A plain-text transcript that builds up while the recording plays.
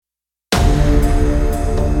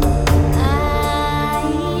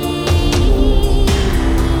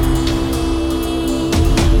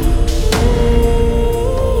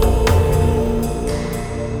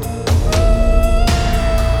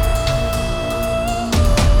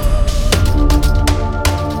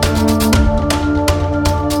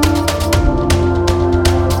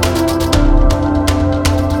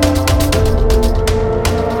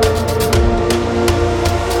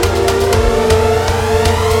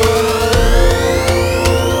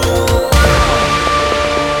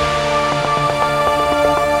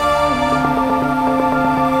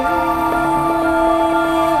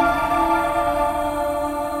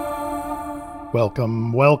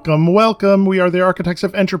Welcome, welcome, welcome. We are the Architects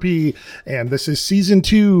of Entropy, and this is Season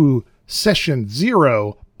 2, Session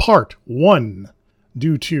 0, Part 1.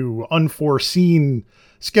 Due to unforeseen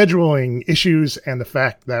scheduling issues and the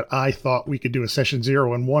fact that I thought we could do a Session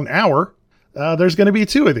 0 in 1 hour, there's going to be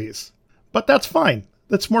 2 of these. But that's fine.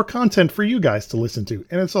 That's more content for you guys to listen to,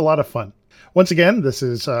 and it's a lot of fun. Once again, this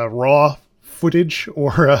is raw footage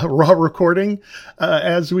or raw recording,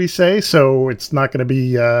 as we say, so it's not going to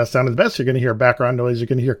be sounding the best. You're going to hear background noise, you're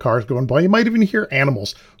going to hear cars going by, you might even hear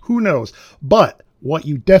animals, who knows. But what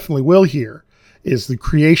you definitely will hear is the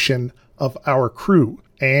creation of our crew,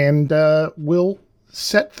 and we'll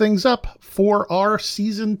set things up for our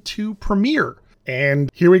Season 2 premiere.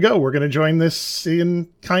 And here we go, we're going to join this in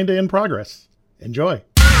progress. Enjoy.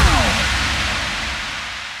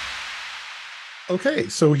 Okay,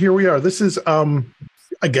 so here we are. This is,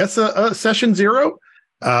 I guess, a Session 0.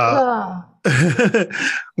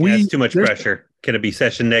 It's too much pressure. Can it be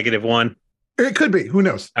Session -1? It could be. Who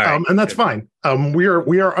knows? Right, and that's fine. We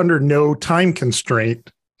are under no time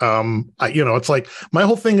constraint. It's like my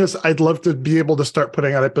whole thing is I'd love to be able to start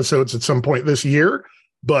putting out episodes at some point this year,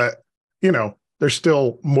 but there's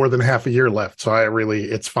still more than half a year left, so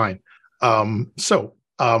it's fine.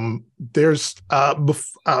 There's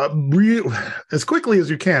as quickly as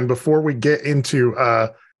you can before we get into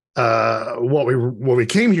what we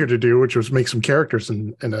came here to do, which was make some characters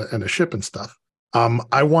in a ship and stuff.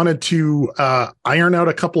 I wanted to iron out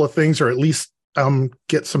a couple of things, or at least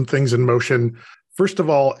get some things in motion. First of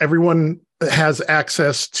all, everyone has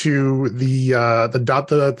access to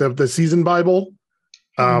the season Bible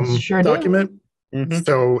document. Mm-hmm.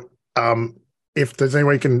 So if there's any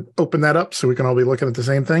way you can open that up so we can all be looking at the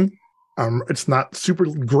same thing. It's not super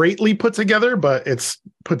greatly put together, but it's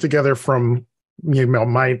put together from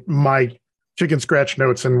my chicken scratch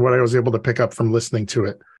notes and what I was able to pick up from listening to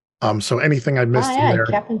it. So anything I missed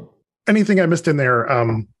in there,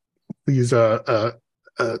 please edit.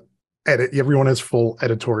 Everyone has full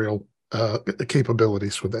editorial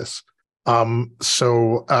capabilities for this.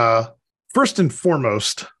 First and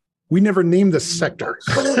foremost, we never named this sector.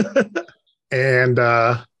 And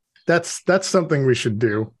that's something we should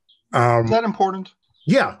do. Is that important?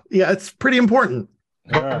 Yeah, it's pretty important.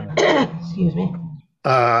 Excuse me.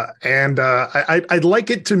 I'd like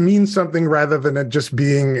it to mean something rather than it just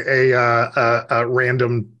being a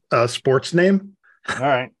random sports name. All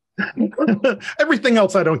right. Everything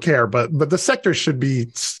else I don't care, but the sector should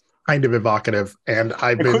be kind of evocative. And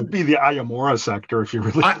it could be the Ayamora sector if you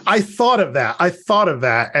really. I thought of that.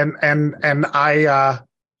 And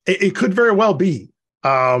it could very well be.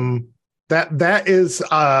 That is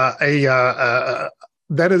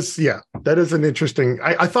an interesting.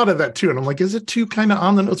 I thought of that too, and I'm like, is it too kind of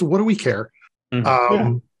on the nose? What do we care?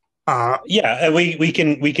 Mm-hmm. And we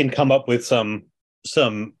can come up with some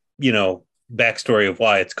backstory of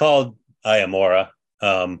why it's called Ayamora.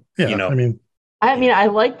 I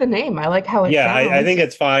like the name. I like how it sounds. I think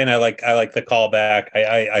it's fine. I like the callback.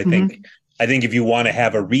 I think if you want to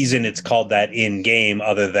have a reason it's called that in game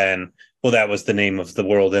other than, well, that was the name of the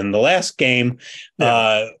world in the last game.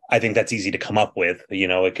 I think that's easy to come up with.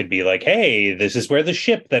 It could be like, hey, this is where the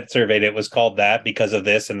ship that surveyed it was called that because of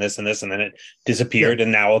this and this and this, and then it disappeared. Yeah.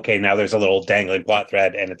 And now there's a little dangling plot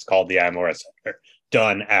thread and it's called the Ayamora sector.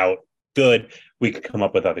 Done, out, good. We could come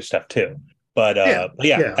up with other stuff too. But I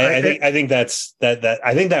think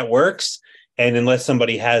that works. And unless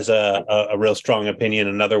somebody has a real strong opinion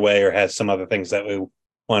another way or has some other things that we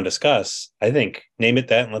want to discuss, I think name it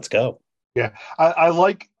that and let's go. Yeah, I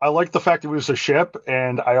like the fact that it was a ship,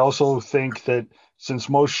 and I also think that since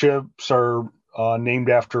most ships are named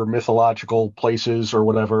after mythological places or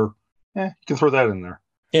whatever, you can throw that in there.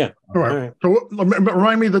 Yeah. All right. So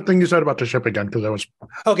remind me the thing you said about the ship again, because I was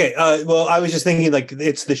okay. Well, I was just thinking like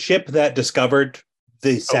it's the ship that discovered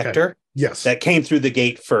the sector. Okay. Yes, that came through the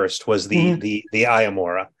gate first was the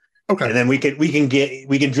Ayamora. Okay, and then we can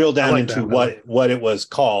drill down into what it was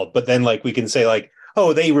called, but then like we can say like,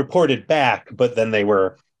 oh, they reported back, but then they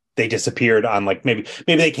disappeared on like maybe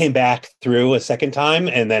they came back through a second time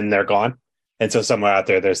and then they're gone, and so somewhere out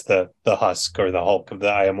there's the husk or the Hulk of the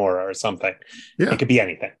Ayamora or something. Yeah, it could be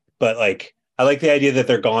anything, but like I like the idea that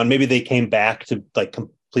they're gone. Maybe they came back to like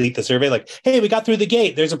complete the survey. Like, hey, we got through the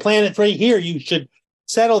gate. There's a planet right here. You should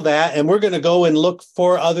settle that, and we're going to go and look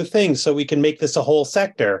for other things so we can make this a whole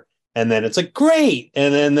sector. And then it's like, great.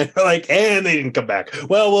 And then they're like, and they didn't come back.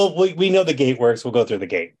 Well, we know the gate works. We'll go through the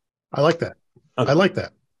gate. I like that. Okay. I like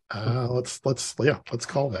that. Let's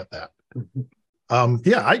call that.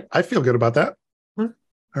 I feel good about that. All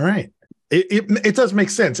right. It does make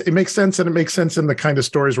sense. It makes sense, and it makes sense in the kind of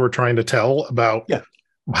stories we're trying to tell about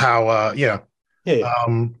how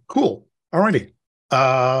Yeah. Cool. Alrighty.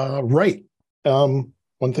 Right.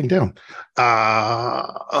 One thing down.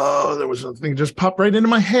 There was a thing just popped right into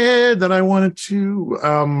my head that I wanted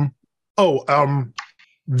to.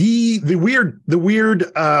 The weird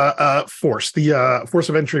force, the force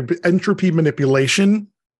of entropy manipulation.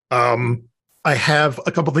 I have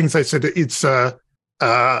a couple things I said. It's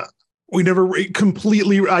we never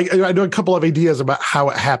completely. I know a couple of ideas about how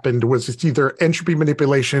it happened. Was it's either entropy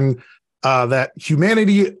manipulation that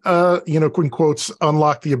humanity, in quotes,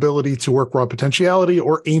 unlocked the ability to work raw potentiality,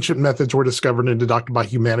 or ancient methods were discovered and adopted by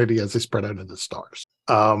humanity as they spread out into the stars.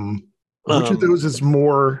 Which of those is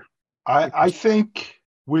more? I think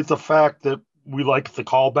with the fact that we like the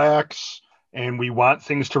callbacks and we want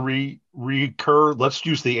things to recur, let's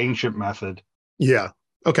use the ancient method. Yeah.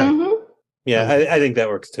 Okay. Mm-hmm. Yeah, I think that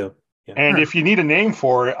works too. Yeah. And if you need a name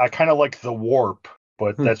for it, I kind of like the warp,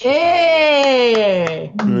 but that's just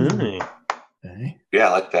hey. Okay. Yeah,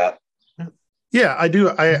 I like that. Yeah, I do.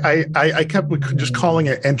 I kept just calling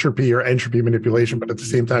it entropy or entropy manipulation, but at the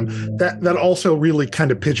same time, that also really kind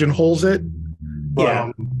of pigeonholes it.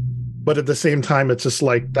 Yeah. But at the same time, it's just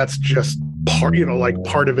like that's just part,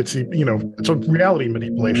 part of it's it's a reality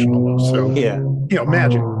manipulation almost. So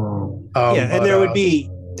magic. And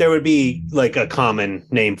there would be like a common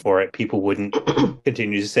name for it. People wouldn't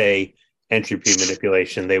continue to say entropy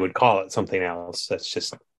manipulation; they would call it something else. That's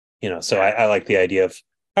just So I like the idea of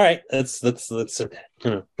all right. Let's the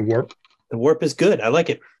warp. The warp is good. I like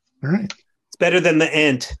it. All right, it's better than the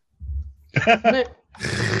ent.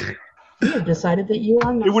 You decided that you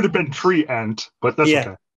are not. It would have been tree ent, but that's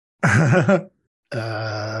okay.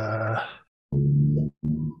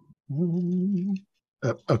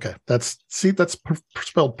 Okay, that's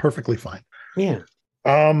spelled perfectly fine. Yeah.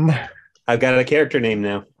 I've got a character name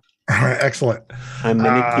now. All right, excellent. I'm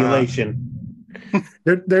manipulation.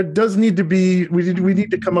 There does need to be we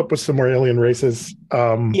need to come up with some more alien races.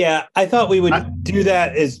 Yeah, I thought we would do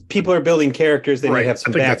that as people are building characters. They might have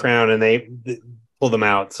some background and they pull them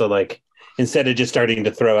out. So like instead of just starting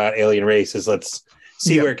to throw out alien races, let's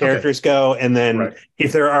see where characters go, and then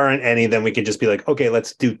if there aren't any, then we can just be like, okay,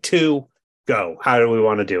 let's do 2. Go. How do we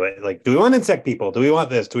want to do it? Like, do we want insect people? Do we want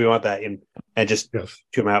this? Do we want that? And just shoot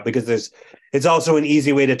them out, because it's also an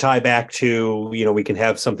easy way to tie back to, we can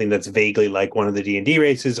have something that's vaguely like one of the D&D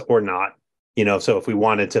races or not, so if we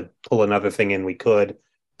wanted to pull another thing in, we could,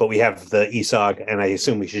 but we have the ESOG, and I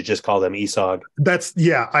assume we should just call them ESOG. That's but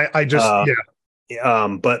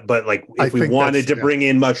like if we wanted to bring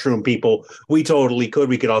in mushroom people, we totally could.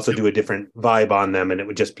 We could also do a different vibe on them, and it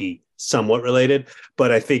would just be somewhat related.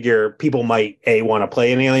 But I figure people might want to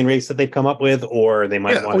play an alien race that they've come up with, or they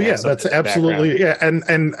might want to. Yeah, that's absolutely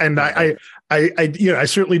and I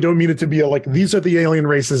certainly don't mean it to be like these are the alien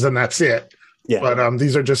races and that's it. Yeah, but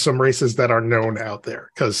these are just some races that are known out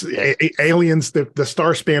there, because aliens, the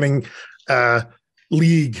star spanning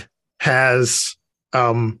league has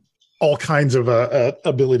all kinds of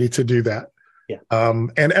ability to do that. Yeah.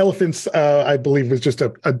 And elephants, I believe, was just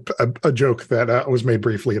a joke that was made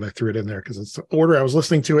briefly, and I threw it in there because it's the order I was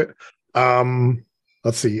listening to it.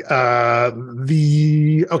 Let's see.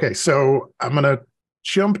 Okay, so I'm gonna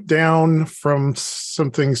jump down from some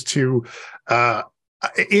things to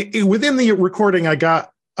within the recording. I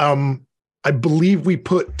got I believe we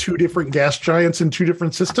put 2 different gas giants in 2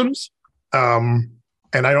 different systems.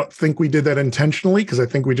 And I don't think we did that intentionally, because I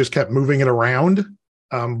think we just kept moving it around.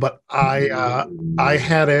 But I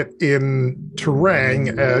had it in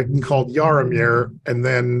Terang called Yaramir, and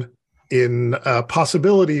then in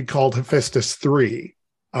Possibility called Hephaestus 3.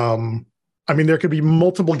 I mean, there could be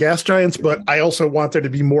multiple gas giants, but I also want there to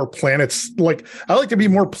be more planets. Like, I like to be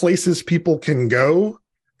more places people can go,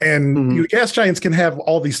 and gas giants can have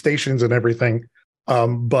all these stations and everything.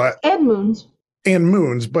 But and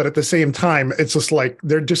moons, but at the same time, it's just like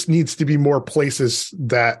there just needs to be more places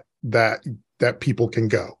that people can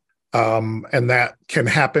go, and that can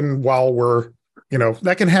happen while we're,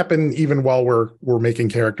 that can happen even while we're making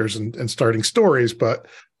characters and starting stories. But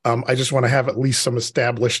I just want to have at least some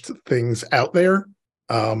established things out there.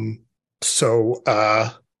 Yeah.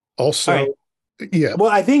 Well,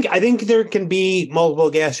 I think there can be multiple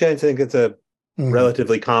gas giants. I think it's a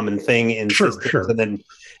relatively common thing in systems. Sure.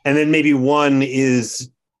 And then maybe one is,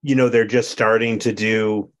 they're just starting to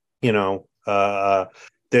do,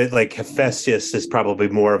 like Hephaestus is probably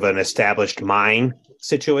more of an established mine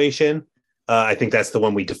situation. I think that's the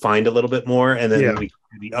one we defined a little bit more. And then we do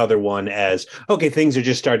the other one as, okay, things are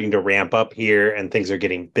just starting to ramp up here and things are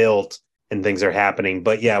getting built and things are happening.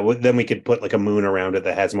 But then we could put like a moon around it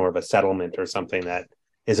that has more of a settlement or something that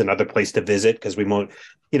is another place to visit, because we won't,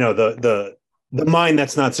 the mine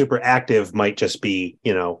that's not super active might just be,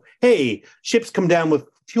 hey, ships come down with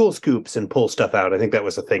fuel scoops and pull stuff out. I think that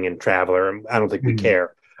was a thing in Traveler. I don't think we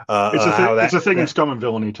care. It's a thing in Scum and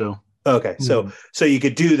Villainy too. Okay, so you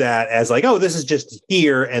could do that as like, oh, this is just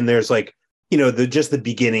here, and there's like, just the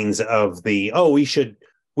beginnings of the, oh, we should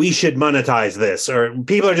monetize this, or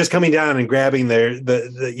people are just coming down and grabbing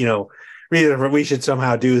we should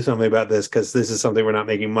somehow do something about this because this is something we're not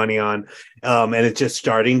making money on, and it's just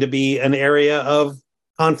starting to be an area of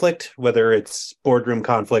conflict, whether it's boardroom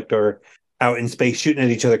conflict or out in space shooting at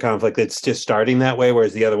each other conflict. It's just starting that way,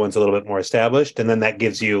 whereas the other one's a little bit more established, and then that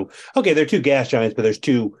gives you, okay, they're two gas giants, but there's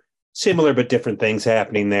two similar but different things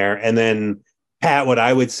happening there. And then, Pat, what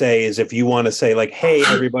I would say is if you want to say like, hey,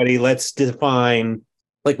 everybody, let's define,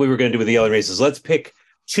 like we were going to do with the alien races, let's pick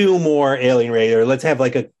 2 more alien races, or let's have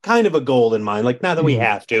like a kind of a goal in mind. Like, not that we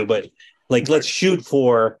have to, but like, let's shoot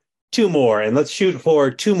for 2 more, and let's shoot for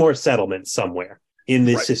 2 more settlements somewhere in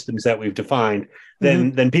these systems that we've defined.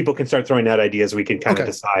 Then people can start throwing out ideas. We can kind of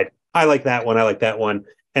decide, I like that one. I like that one.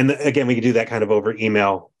 And again, we can do that kind of over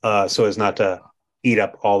email so as not to eat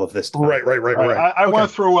up all of this time. Right. I want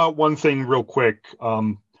to throw out one thing real quick.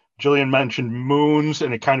 Jillian mentioned moons,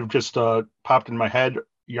 and it kind of just popped in my head.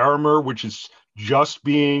 Yarmer, which is just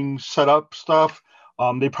being set up stuff.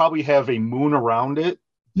 They probably have a moon around it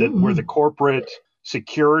where the corporate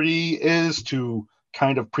security is to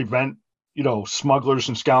kind of prevent, smugglers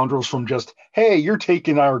and scoundrels from just, hey, you're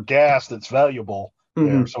taking our gas that's valuable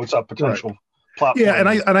there. So it's a potential. Yeah, and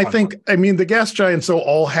I think the gas giants will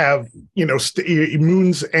all have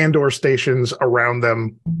moons and or stations around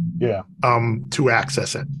them, to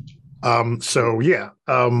access it. And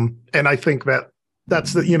I think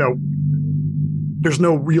that's the there's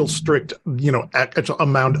no real strict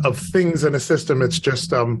amount of things in a system. It's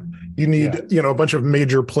just you need a bunch of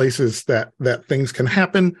major places that things can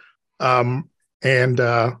happen, and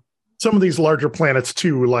some of these larger planets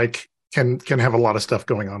too, like. Can have a lot of stuff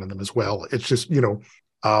going on in them as well. It's just,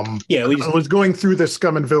 I was going through the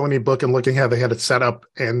Scum and Villainy book and looking how they had it set up,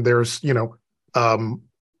 and there's,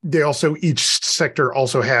 they also, each sector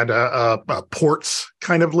also had ports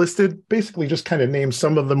kind of listed, basically just kind of named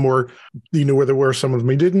some of them where there were, some of them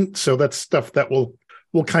we didn't. So that's stuff that we'll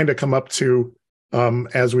kind of come up to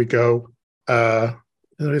as we go. Other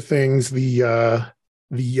things, the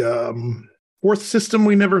fourth system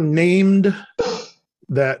we never named.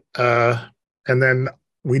 That and then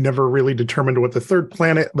we never really determined what the third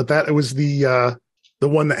planet, but that it was the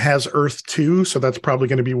one that has Earth too. So that's probably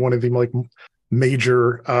going to be one of the like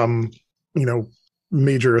major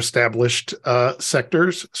major established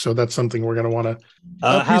sectors. So that's something we're going to want to.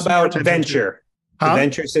 How about venture? The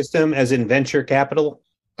venture system, as in venture capital.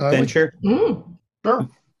 Venture. Sure.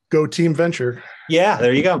 Go Team Venture. Yeah,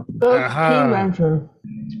 there you go. Team Venture.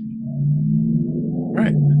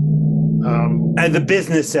 Right. And the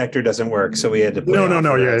business sector doesn't work, so we had to.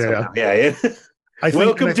 No. Yeah.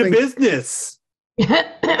 Welcome to business.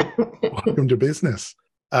 Welcome to business.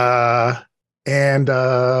 Okay.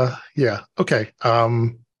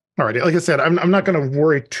 All right. Like I said, I'm not going to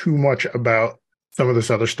worry too much about some of this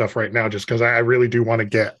other stuff right now, just because I really do want to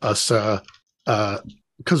get us.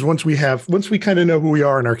 Because once we kind of know who we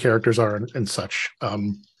are and our characters are and such,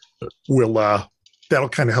 we'll that'll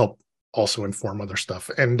kind of help also inform other stuff.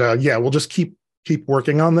 And we'll just keep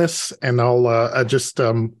working on this, and I'll just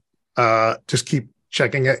keep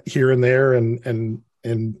checking it here and there, and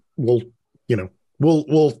we'll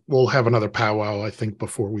we'll have another powwow, I think,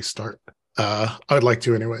 before we start. I'd like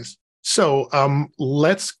to anyways. So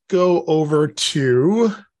let's go over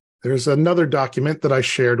to, there's another document that I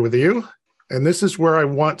shared with you, and this is where I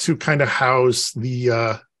want to kind of house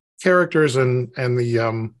the characters and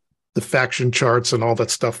the faction charts and all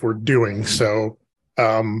that stuff we're doing. So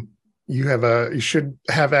you should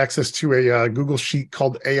have access to a Google sheet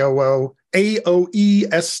called AOES2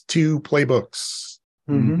 playbooks.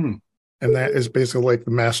 Mm-hmm. And that is basically like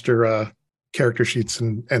the master character sheets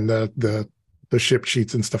and the ship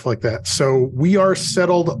sheets and stuff like that. So we are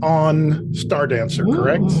settled on Stardancer,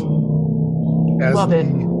 correct? Love it.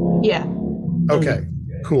 Yeah. Okay,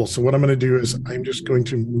 cool. So what I'm going to do is I'm just going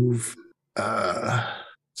to move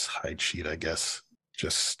it's hide sheet, I guess,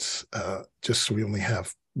 just so we only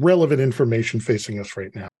have relevant information facing us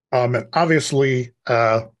right now. And obviously,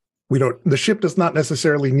 the ship does not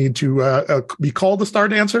necessarily need to be called the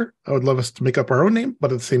Stardancer. I would love us to make up our own name,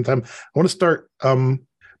 but at the same time, I want to start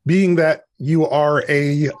being that you are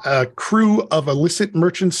a crew of illicit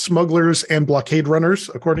merchants, smugglers, and blockade runners,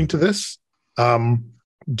 according to this.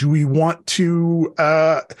 Do we want to?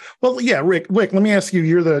 Rick, let me ask you.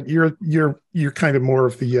 You're kind of more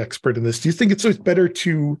of the expert in this. Do you think it's better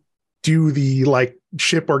to do the like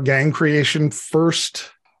ship or gang creation first?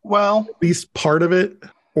 Well, at least part of it,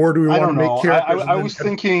 or do we want to make characters? I was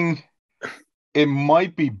thinking it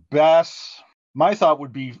might be best. My thought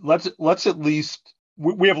would be let's at least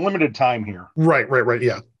we have limited time here. Right.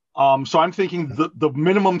 Yeah. So I'm thinking the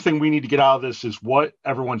minimum thing we need to get out of this is what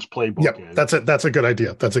everyone's playbook is. That's it. That's a good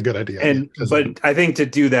idea. But I think to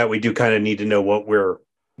do that, we do kind of need to know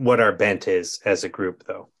what our bent is as a group,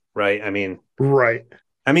 though, right? I mean, right.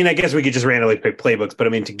 I mean, I guess we could just randomly pick playbooks, but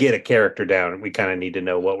I mean, to get a character down, we kind of need to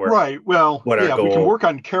know what we're right. Well, what our goal. We can work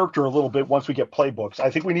on character a little bit once we get playbooks.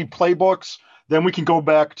 I think we need playbooks. Then we can go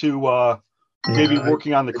back to maybe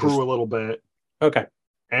working on the crew a little bit. Okay.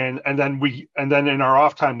 And then in our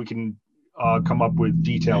off time we can come up with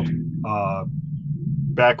detailed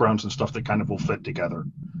backgrounds and stuff that kind of will fit together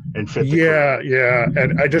and fit the crew. Yeah.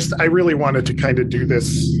 And I really wanted to kind of do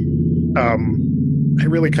this. I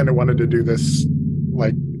really kind of wanted to do this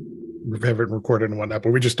like we haven't recorded and whatnot,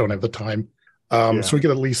 but we just don't have the time. So we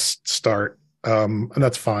could at least start, and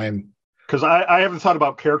that's fine. Because I haven't thought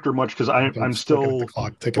about character much because I'm still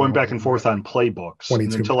going back and forth on playbooks.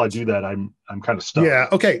 And until I do that, I'm kind of stuck. Yeah.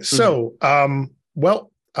 Okay. So,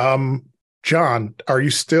 John, are you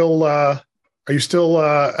still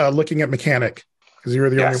looking at mechanic? Because you were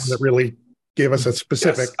the only one that really gave us a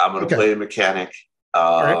specific. Yes, I'm going to play a mechanic.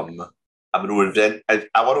 Right. I'm going to invent.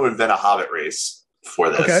 I want to invent a Hobbit race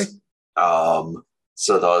for this. Okay.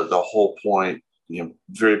 So the whole point,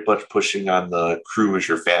 very much pushing on the crew as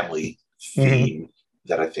your family theme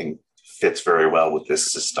that I think fits very well with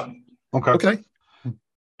this system. Okay.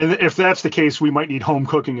 And if that's the case, we might need home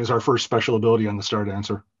cooking as our first special ability on the Star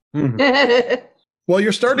Dancer. Well,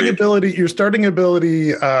 your starting ability is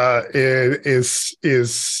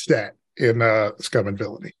set in Scum and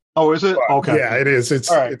Villainy. Oh, is it? Okay. Yeah, it is.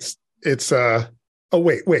 It's oh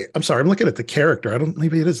wait. I'm sorry. I'm looking at the character.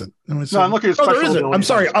 maybe it isn't. No, I'm looking at special there isn't. I'm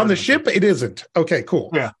sorry. On the ship, it isn't. Okay,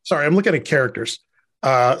 cool. Yeah. Sorry, I'm looking at characters.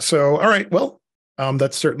 So all right. Well,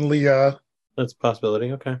 that's certainly that's a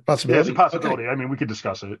possibility. Okay. Possibility. Yeah, it's a possibility. Okay. I mean, we could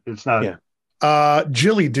discuss it. It's not. Yeah.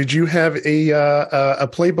 Jilly, did you have a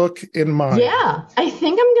playbook in mind? Yeah, I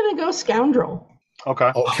think I'm gonna go Scoundrel.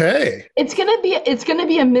 Okay. It's gonna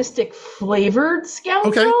be a mystic flavored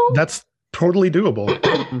Scoundrel. Okay, that's totally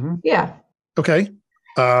doable. Yeah. Okay.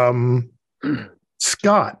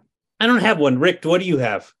 Scott. I don't have one. Rick, what do you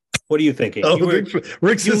have? What are you thinking? Oh,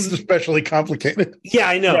 Rick's is especially complicated. Yeah,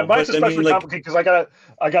 I know. Yeah, mine's especially complicated because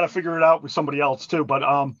I gotta figure it out with somebody else too. But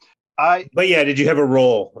But yeah, did you have a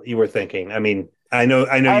role you were thinking? I mean, I know.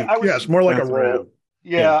 It's more like a role.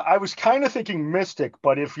 Yeah, I was kind of thinking Mystic,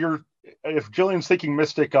 but if Jillian's thinking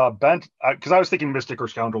Mystic, Bent, because I was thinking Mystic or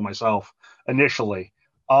Scoundrel myself initially.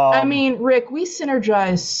 I mean, Rick, we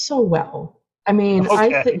synergize so well. I mean,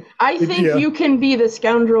 okay. I think you can be the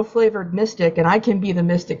Scoundrel flavored Mystic, and I can be the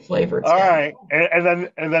Mystic flavored Scoundrel. All right,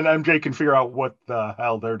 and then MJ can figure out what the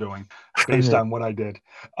hell they're doing based on what I did.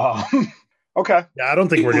 Okay. Yeah, I don't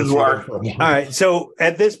think we're going to work. All right. So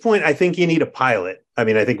at this point, I think you need a pilot. I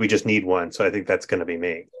mean, I think we just need one. So I think that's going to be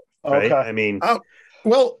me. Right? Okay. I mean,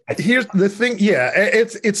 well, here's the thing. Yeah,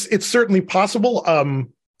 it's certainly possible.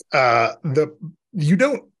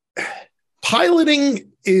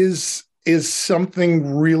 Piloting is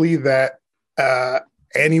something really that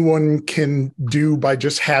anyone can do by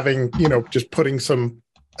just having, just putting some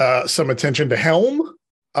attention to helm.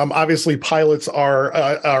 Obviously pilots are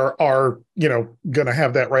going to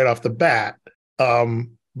have that right off the bat.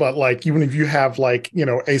 But like, even if you have like,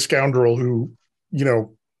 a Scoundrel who,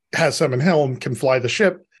 has some in helm, can fly the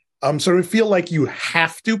ship. So I feel like you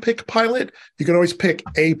have to pick pilot. You can always pick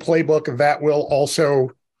a playbook that will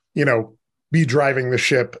also, be driving the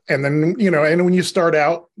ship. And then, and when you start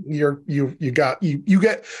out, you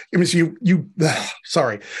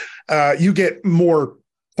get more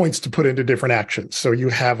points to put into different actions. So you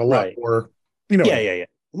have a lot more,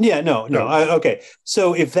 Okay.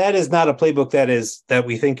 So if that is not a playbook that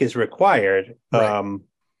we think is required,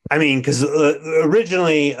 I mean, because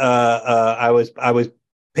originally I was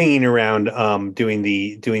pinging around doing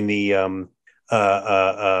the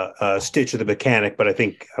Stitch of the mechanic, but I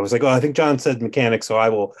think I was like, I think John said mechanic, so I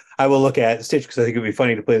will look at Stitch because I think it'd be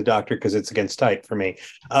funny to play the Doctor because it's against type for me.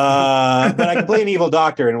 But I can play an evil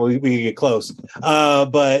Doctor and we get close.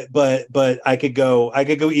 But I could go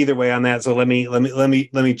either way on that. So let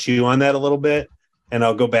me chew on that a little bit, and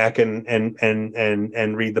I'll go back and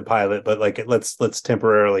read the pilot. But like, let's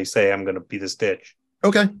temporarily say I'm going to be the Stitch.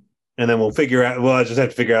 Okay. And then we'll figure out. Well, I just have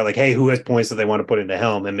to figure out like, hey, who has points that they want to put into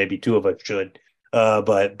helm, and maybe two of us should. I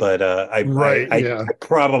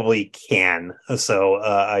probably can. So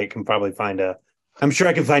I can probably find a I'm sure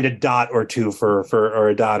I can find a dot or two or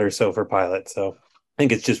a dot or so for pilot. So I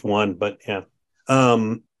think it's just one, but yeah.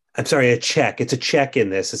 I'm sorry, a check. It's a check in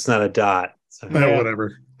this. It's not a dot. So.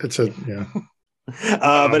 Whatever. It's a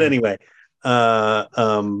But anyway,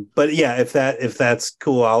 but yeah, if that's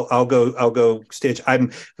cool, I'll go Stitch.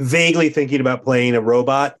 I'm vaguely thinking about playing a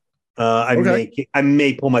robot. I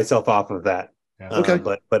may pull myself off of that. Okay,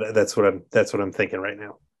 but that's what I'm thinking right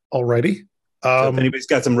now. Alrighty. So if anybody's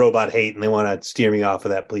got some robot hate and they want to steer me off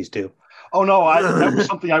of that, please do. Oh no, that was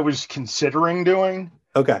something I was considering doing.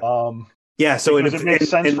 Okay. Yeah, so it makes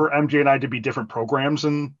sense for MJ and I to be different programs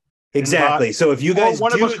and exactly. So if you guys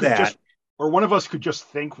do that, or one of us could just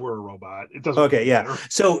think we're a robot. It doesn't. Okay, yeah. Matter.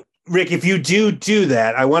 So Rick, if you do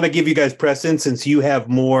that, I want to give you guys precedence since you have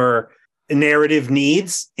more narrative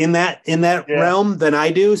needs in that realm than I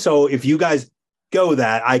do. So if you guys go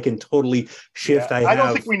that, I can totally shift. Yeah. I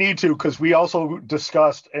don't think we need to because we also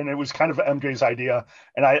discussed, and it was kind of MJ's idea,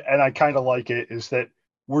 and I kind of like it, is that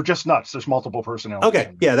we're just nuts. There's multiple personalities.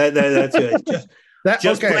 Okay, yeah, that's good.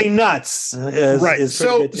 Just plain nuts, right?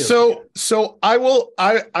 So I will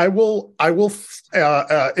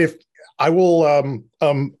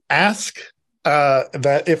ask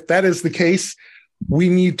that if that is the case, we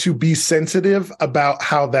need to be sensitive about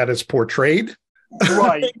how that is portrayed.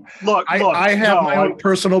 Right. Look, I have my own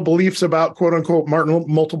personal beliefs about quote unquote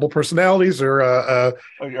multiple personalities or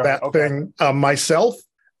thing myself.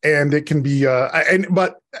 And it can be,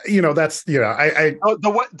 but you know, that's, you know,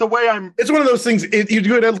 the way I'm, it's one of those things. We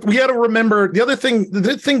got to remember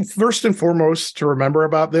the thing first and foremost to remember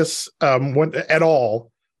about this, is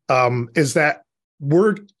that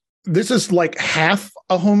this is like half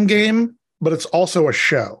a home game, but it's also a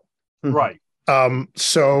show. Right.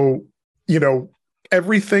 So, you know,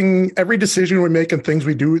 every decision we make and things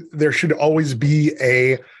we do, there should always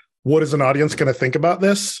be what is an audience going to think about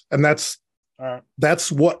this? And that's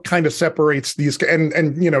what kind of separates these.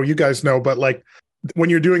 And, you know, you guys know, but like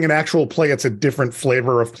when you're doing an actual play, it's a different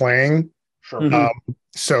flavor of playing. Sure.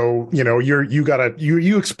 So, you know, you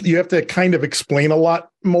have to kind of explain a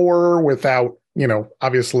lot more without, you know,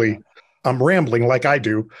 obviously rambling like I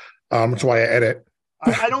do. That's why I edit.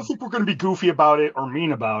 I don't think we're going to be goofy about it or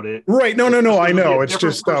mean about it. Right. No. I know. It's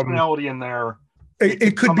just personality in there.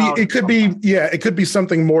 It could be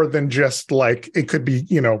something more than just like, it could be,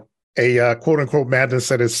 you know, a quote unquote madness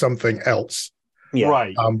that is something else. Yeah.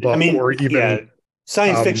 Right. But, I mean, or even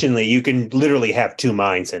science fictionally, you can literally have two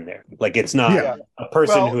minds in there. Like it's not a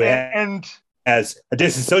person who has a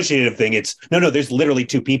disassociative thing. It's no, there's literally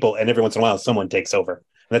two people, and every once in a while someone takes over. And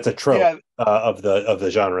that's a trope of the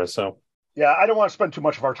genre. So yeah, I don't want to spend too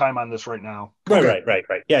much of our time on this right now. Right.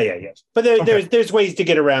 Yeah. But there's ways to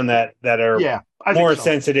get around that are more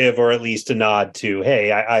sensitive, or at least a nod to,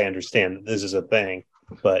 hey, I understand that this is a thing.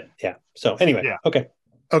 But yeah. So anyway, okay.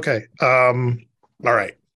 All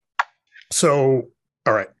right. So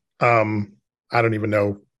all right. I don't even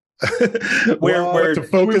know where to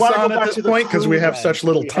focus on at this point because we have such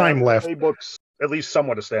little time left. Playbooks at least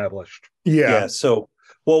somewhat established. Yeah. So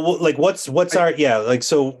like what's our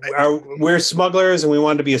so we're smugglers and we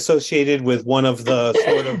want to be associated with one of the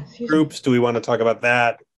sort of groups. Do we want to talk about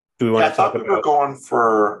that? Do we want to talk about? I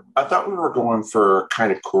thought we were going for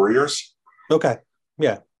kind of couriers. Okay.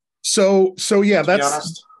 Yeah. So yeah,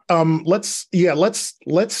 that's let's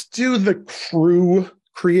do the crew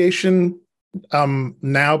creation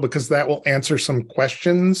now because that will answer some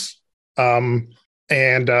questions. I'm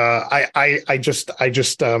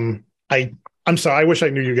sorry, I wish I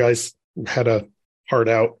knew you guys had a hard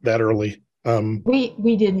out that early.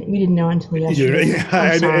 We didn't know until yesterday.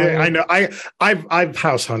 Yeah, I know. I've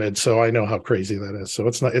house hunted, so I know how crazy that is. So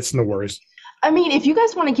it's no worries. I mean, if you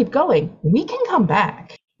guys want to keep going, we can come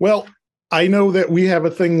back. Well, I know that we have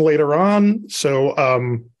a thing later on, so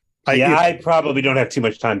I probably don't have too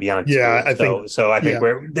much time beyond. Yeah, I think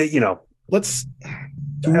we're let's.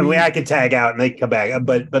 I can tag out and they can come back,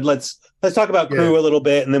 but let's talk about crew a little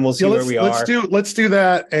bit, and then we'll see where we are. Let's do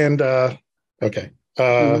that, and okay.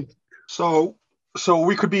 So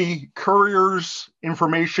we could be couriers,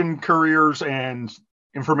 information couriers, and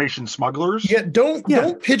information smugglers. Yeah, don't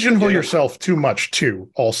pigeonhole yourself too much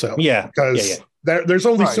too. Also, because there's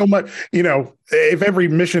only so much. You know, if every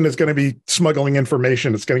mission is going to be smuggling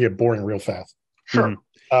information, it's going to get boring real fast. Sure.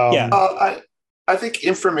 I think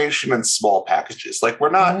information in small packages. Like we're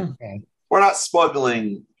not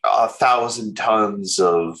smuggling 1,000 tons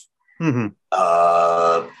of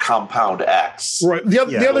compound X. Right. The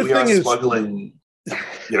other thing is smuggling,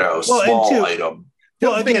 small item. The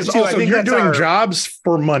other thing is also you're doing jobs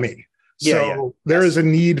for money. So there is a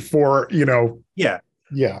need for, Yeah.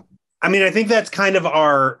 I mean, I think that's kind of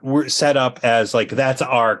we're set up as like, that's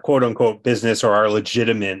our quote unquote business or our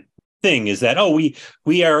legitimate thing is that,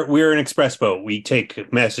 we're an express boat. We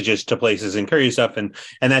take messages to places and carry stuff. And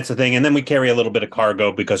that's the thing. And then we carry a little bit of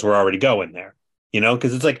cargo because we're already going there,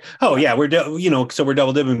 because it's like, so we're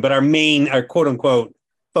double dipping, but our quote unquote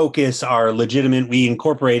focus, our legitimate, we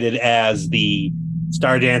incorporated as the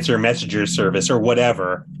Star Dancer messenger service or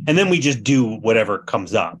whatever. And then we just do whatever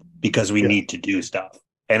comes up because we need to do stuff.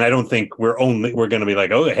 And I don't think we're going to be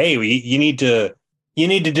like, oh, hey, you need to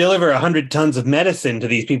deliver 100 tons of medicine to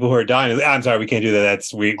these people who are dying. I'm sorry, we can't do that.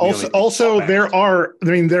 That's there are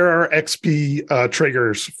XP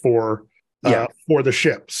triggers for the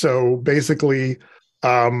ship. So basically,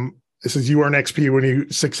 this is, you earn XP when you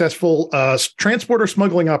successful transport or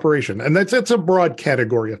smuggling operation, and that's a broad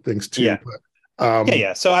category of things too. Yeah. But,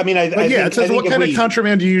 So I mean, it says what kind of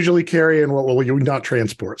contraband do you usually carry and what will you not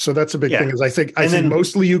transport. So that's a big thing. Is I think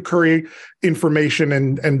mostly you carry information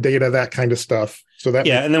and data, that kind of stuff. So that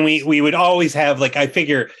and then we would always have, like, I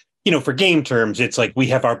figure, for game terms, it's like we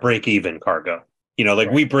have our break even cargo.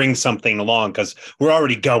 We bring something along because we're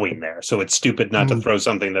already going there. So it's stupid not to throw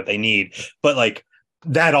something that they need. But like,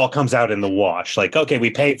 that all comes out in the wash. Like, okay, we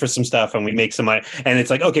pay for some stuff and we make some money, and it's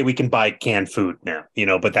like, okay, we can buy canned food now.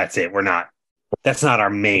 But that's it. That's not our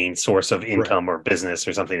main source of income or business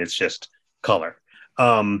or something. It's just color.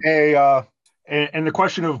 And the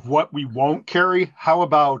question of what we won't carry, how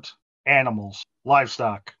about animals,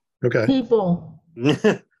 livestock? Okay. People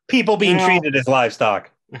being treated as livestock.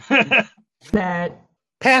 That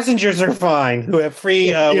passengers are fine who have free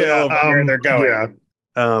will over where they're going.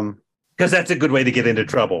 Because that's a good way to get into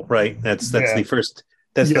trouble, right? That's the first.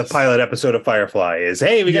 That's the pilot episode of Firefly. Is,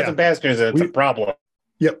 hey, we got some passengers and it's a problem.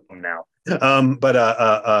 Yep. Now. But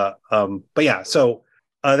yeah, so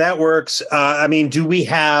that works. I mean, do we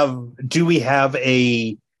have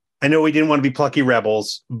a, I know we didn't want to be plucky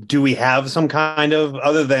rebels. Do we have some kind of,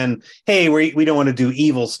 other than, hey, we don't want to do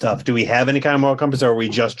evil stuff, do we have any kind of moral compass, or are we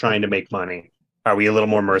just trying to make money? Are we a little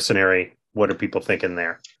more mercenary? What are people thinking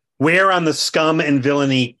there? Where on the scum and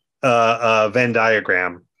villainy Venn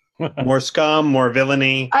diagram? More scum, more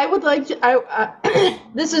villainy. I would like to.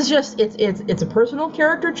 This is just it's a personal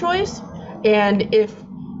character choice, and if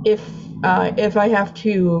I have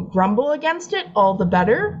to grumble against it, all the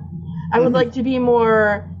better. I would like to be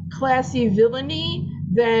more classy villainy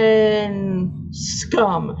than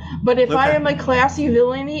scum. But if I am a classy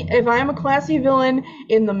villain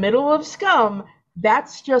in the middle of scum,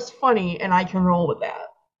 that's just funny, and I can roll with that.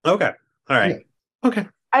 Okay. All right. Yeah. Okay.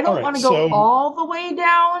 I don't want to go all the way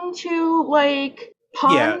down to like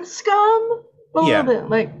pun scum, but a little bit a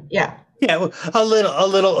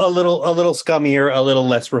little scummier, a little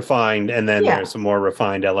less refined, and then there's a more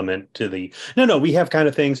refined element to the. No, we have kind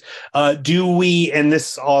of things. Do we? And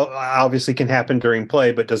this all obviously can happen during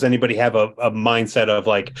play, but does anybody have a mindset of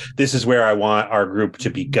like, this is where I want our group to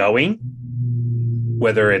be going?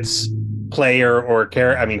 Whether it's player or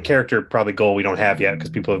character. I mean, character probably goal we don't have yet because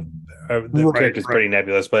people have. The character's pretty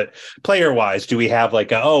nebulous, but player wise, do we have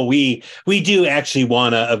like we do actually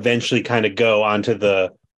want to eventually kind of go onto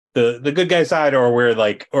the good guy side, or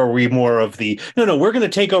are we more of the no, we're going to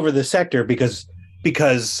take over the sector because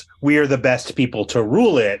we are the best people to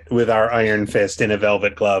rule it with our iron fist in a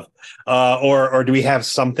velvet glove, or do we have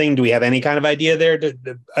something? Do we have any kind of idea there?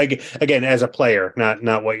 Again, as a player,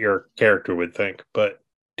 not what your character would think, but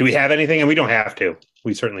do we have anything? And we don't have to.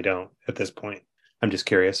 We certainly don't at this point. I'm just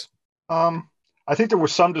curious. I think there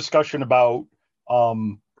was some discussion about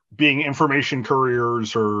being information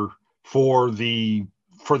couriers or for the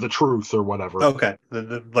truth or whatever. Okay,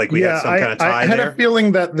 like we had some kind of tie. I had a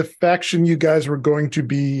feeling that the faction you guys were going to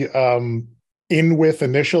be in with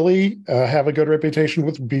initially have a good reputation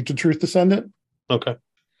with be the Truth Descendant. Okay,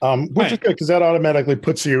 which is good because that automatically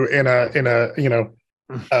puts you in a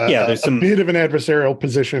there's a bit of an adversarial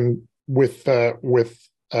position with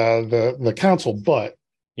the council, but.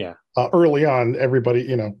 Early on, everybody,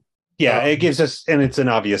 it gives us, and it's an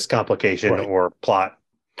obvious complication or plot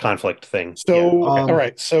conflict thing. So, all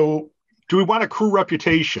right. So, do we want a crew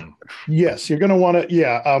reputation? Yes, you're going to want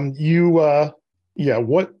to.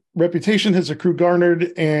 What reputation has the crew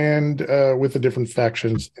garnered, and with the different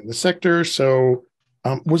factions in the sector? So,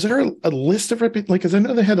 was there a list of because I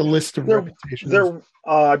know they had a list of reputations.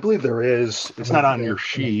 I believe there is. It's not on your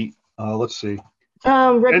sheet. Let's see.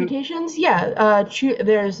 Reputations,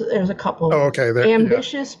 there's a couple. Oh, okay.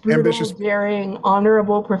 Ambitious, brutal, daring,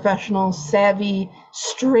 honorable, professional, savvy,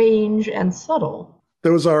 strange, and subtle.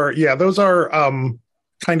 Those are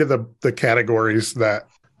kind of the categories that.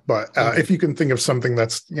 But if you can think of something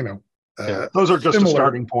that's Those are just similar. a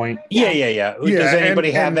starting point. Yeah. Yeah, Does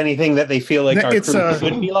anybody have anything that they feel like our it's, crew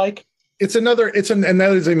should be like? and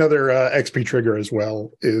that is another XP trigger as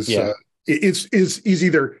well. Is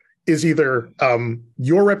either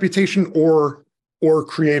your reputation or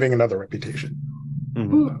creating another reputation.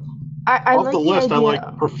 Mhm. I Of like the list, I idea.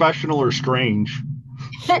 like professional or strange.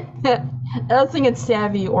 I was thinking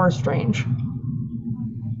savvy or strange.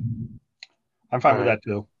 I'm fine with that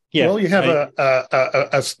too. Yeah. Well, you have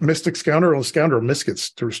a mystic scoundrel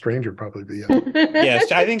miscuits to a stranger probably be.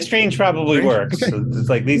 Yes, I think strange probably works. Okay. So it's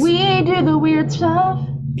like these. We do the weird stuff.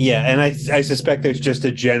 Yeah, and I suspect there's just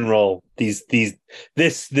a general this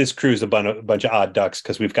crew's a bunch of odd ducks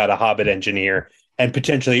because we've got a hobbit engineer and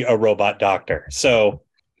potentially a robot doctor. So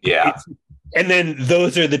Yeah. and then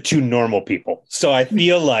those are the two normal people. So I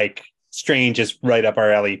feel like strange is right up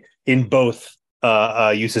our alley in both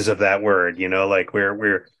uses of that word. You know, like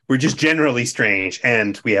we're just generally strange,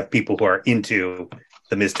 and we have people who are into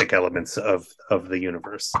the mystic elements of the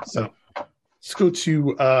universe. So Let's go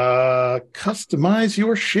to customize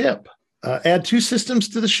your ship. Add 2 systems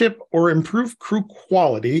to the ship or improve crew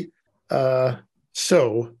quality.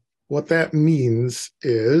 So what that means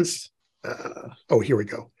is, here we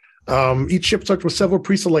go. Each ship starts with several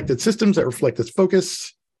pre-selected systems that reflect its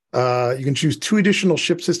focus. You can choose 2 additional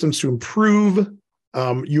ship systems to improve.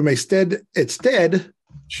 You may instead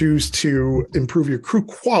choose to improve your crew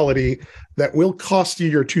quality. That will cost you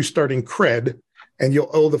your 2 starting cred, and you'll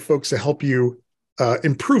owe the folks to help you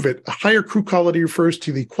improve it. A higher crew quality refers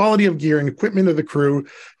to the quality of gear and equipment of the crew.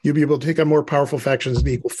 You'll be able to take on more powerful factions in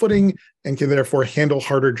equal footing and can therefore handle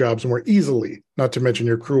harder jobs more easily. Not to mention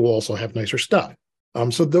your crew will also have nicer stuff.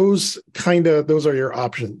 So those are your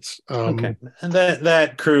options. okay, and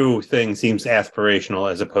that crew thing seems aspirational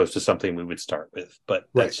as opposed to something we would start with, but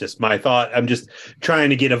that's just my thought. I'm just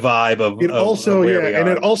trying to get a vibe of it. Also, where we are. And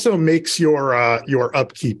it also makes your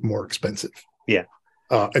upkeep more expensive. Yeah,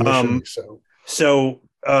 initially. So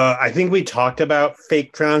I think we talked about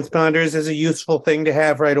fake transponders as a useful thing to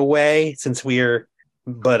have right away,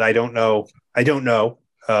 but I don't know.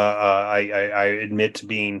 I admit to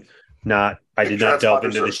being not. I did not delve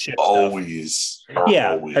into the ship always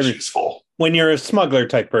useful. When you're a smuggler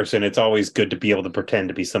type person, it's always good to be able to pretend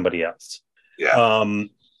to be somebody else. Yeah.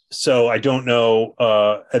 So I don't know,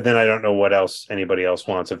 and then I don't know what else anybody else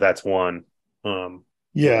wants if that's one. That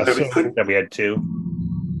we had 2.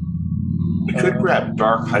 We could grab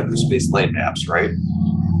dark hyperspace lane maps, right?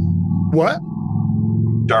 What?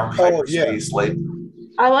 Dark hyperspace lane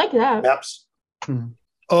I like that. maps.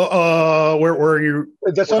 Where are you?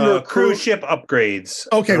 That's under cruise ship upgrades.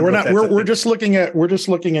 Okay, we're just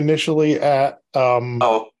looking initially at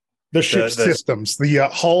the ship systems, the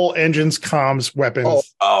hull, engines, comms,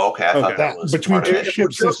 weapons. Okay. I thought that was between 2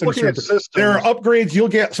 ship systems. There are upgrades. You'll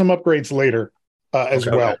get some upgrades later as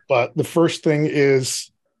well. But the first thing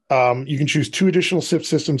is you can choose 2 additional ship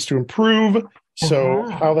systems to improve. So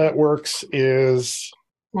how that works is,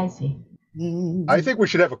 I see. I think we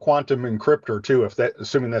should have a quantum encryptor too,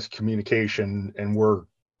 assuming that's communication, and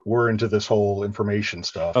we're into this whole information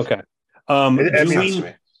stuff. Okay.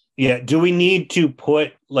 Do we need to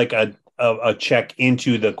put like a check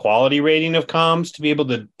into the quality rating of comms to be able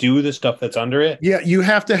to do the stuff that's under it? Yeah, you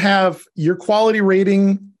have to have your quality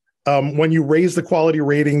rating. When you raise the quality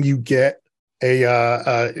rating, you get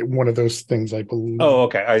a one of those things, I believe. Oh,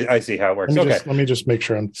 okay. I see how it works. Let me just make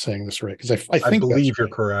sure I'm saying this right, because I believe you're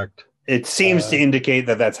correct. It seems to indicate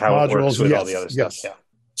that that's how it works with all the other stuff. Yeah.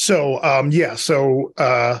 So,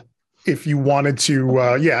 if you wanted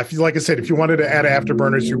to, if you wanted to add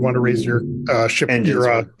afterburners, you want to raise your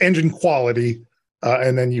engine quality,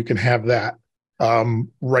 and then you can have that.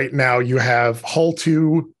 Right now, you have hull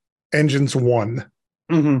 2, engines 1.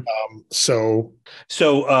 Mm-hmm. So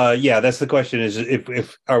that's the question: is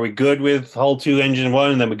if are we good with hull 2, engine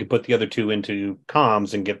 1, and then we could put the other 2 into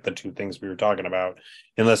comms and get the 2 things we were talking about,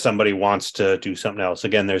 unless somebody wants to do something else.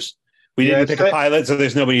 Again, we didn't pick a pilot, so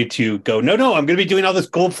there's nobody to go, no, I'm going to be doing all this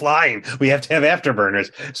cool flying. We have to have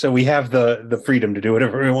afterburners. So we have the freedom to do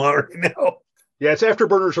whatever we want right now. Yeah, it's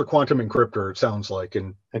afterburners or quantum encryptor, it sounds like.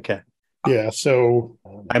 And okay. Yeah, so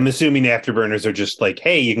I'm assuming the afterburners are just like,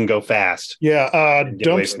 hey, you can go fast. Yeah,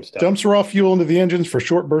 dumps raw fuel into the engines for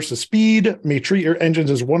short bursts of speed. May treat your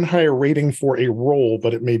engines as 1 higher rating for a roll,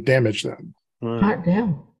 but it may damage them. God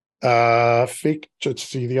damn. Fake. Let's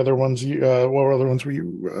see the other ones. What other ones were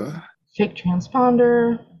you? Fake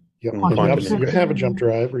transponder. Yep. You have a jump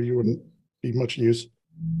drive, or you wouldn't be much use.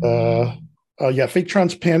 Fake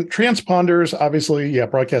transponders, obviously,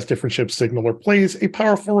 broadcast different ship signal or plays a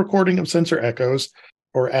powerful recording of sensor echoes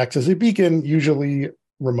or acts as a beacon, usually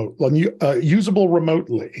usable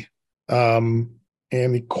remotely. And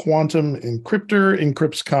the quantum encryptor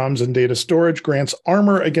encrypts comms and data storage, grants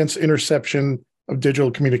armor against interception of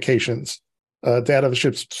digital communications. Data of the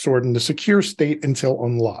ship's stored in the secure state until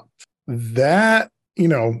unlocked. That,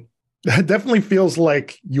 that definitely feels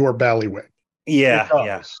like your Ballywick. Yeah,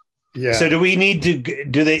 yeah. Yeah. So do we need to?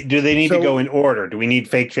 Do they need to go in order? Do we need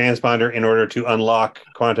fake transponder in order to unlock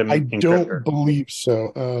quantum encryptor? Don't believe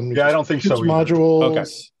so. Yeah, I don't think so. Modules. Okay.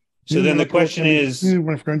 So then the question is,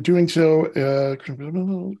 when doing so,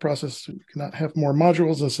 process cannot have more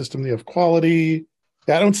modules in the system. They have quality.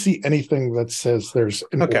 I don't see anything that says there's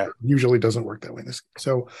an order. Usually doesn't work that way.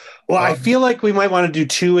 So, I feel like we might want to do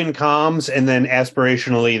 2 in comms, and then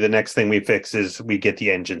aspirationally, the next thing we fix is we get the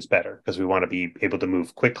engines better because we want to be able to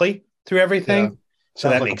move quickly through everything. Yeah. So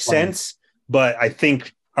that makes sense. But I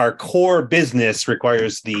think our core business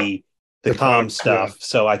requires the comm stuff. Yeah.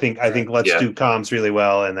 So I think let's do comms really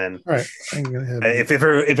well, and then all right.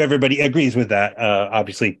 If everybody agrees with that,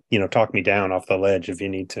 obviously, talk me down off the ledge if you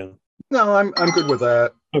need to. No, I'm good with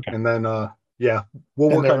that. Okay, and then we'll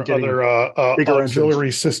work on getting other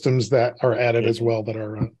auxiliary systems that are added as well that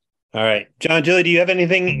are. All right, John, Julie, do you have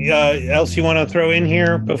anything else you want to throw in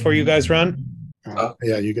here before you guys run?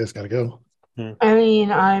 Yeah, you guys got to go. I mean,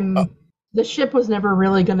 the ship was never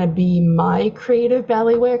really going to be my creative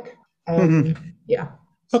Ballywick. Yeah.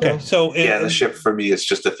 Okay, so the ship for me is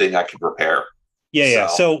just a thing I can repair. Yeah.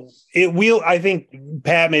 So I think,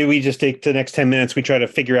 Pat, maybe we just take the next 10 minutes. We try to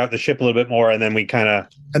figure out the ship a little bit more, and then we'll pass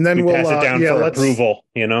it down for approval.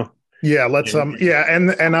 Yeah. Let's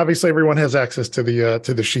and obviously everyone has access to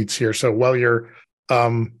the sheets here. So while you're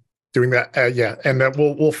doing that, and that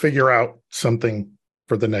we'll figure out something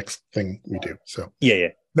for the next thing we do. So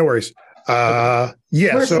no worries.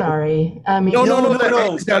 We're sorry. I mean, no.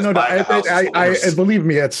 Believe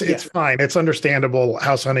me, it's fine. It's understandable.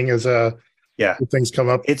 House hunting is things come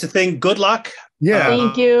up. It's a thing. Good luck. Yeah.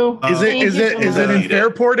 Thank you. Is it in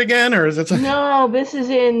Fairport again, or is it? No, this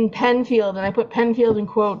is in Penfield, and I put Penfield in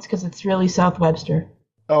quotes because it's really South Webster.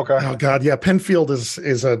 Okay. Oh God, yeah. Penfield is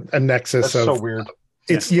a nexus. That's so weird.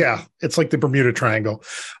 It's like the Bermuda Triangle.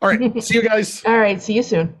 All right. See you guys. All right. See you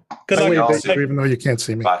soon. Good luck. Even though you can't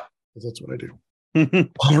see me. Bye. That's what I do.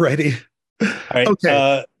 Alrighty. All right.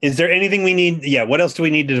 Okay. Is there anything we need? Yeah. What else do we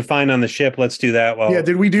need to define on the ship? Let's do that.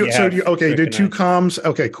 Did we do? So did 2 comms?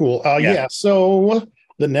 Okay, cool. So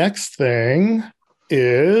the next thing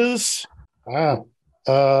is choose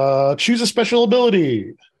a special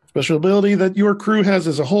ability. Special ability that your crew has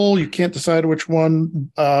as a whole. You can't decide which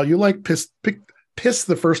one you like. Piss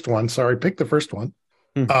the first one. Sorry, pick the first one.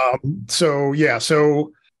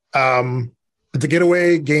 The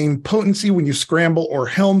getaway gain potency when you scramble or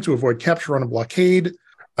helm to avoid capture on a blockade.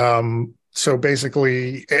 So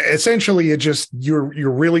basically, essentially, you're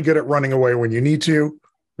really good at running away when you need to.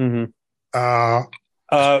 Rick,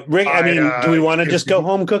 do we want to just go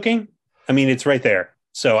home cooking? I mean, it's right there.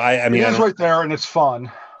 So it is right there, and it's fun.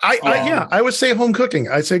 I would say home cooking.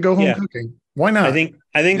 I say go home cooking. Why not?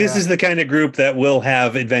 I think this is the kind of group that will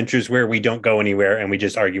have adventures where we don't go anywhere and we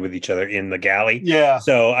just argue with each other in the galley. Yeah.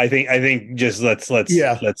 So I think just let's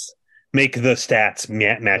make the stats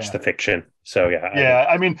match the fiction. So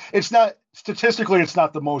I mean, it's not statistically, it's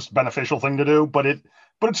not the most beneficial thing to do, but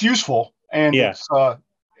it's useful, and it's kind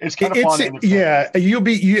of fun.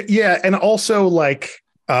 And also like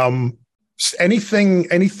anything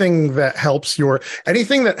that helps your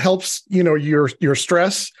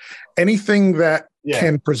stress. Anything that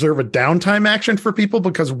can preserve a downtime action for people,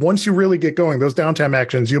 because once you really get going, those downtime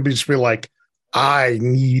actions, you'll just be like, I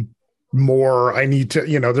need more. I need to,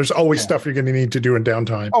 there's always stuff you're going to need to do in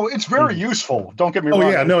downtime. Oh, it's very useful. Don't get me wrong.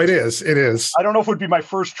 Oh yeah, no, it is. It is. I don't know if it would be my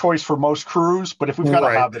first choice for most crews, but if we've got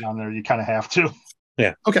a Hobbit on there, you kind of have to.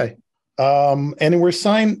 Yeah. Okay. And we're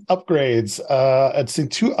assigned upgrades. I'd say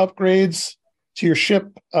 2 upgrades to your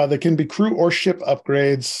ship. That can be crew or ship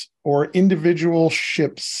upgrades, or individual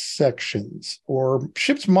ship sections, or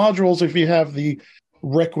ship's modules if you have the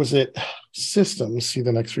requisite systems. See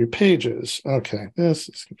the next 3 pages. Okay, this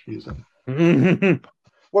is confusing.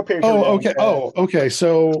 What page? Okay. Okay.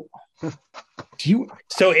 So,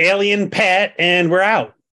 So alien Pat, and we're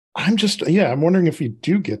out. I'm wondering if you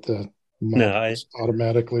do get the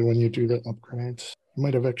automatically when you do the upgrades. You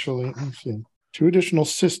might have actually. Let me see. 2 additional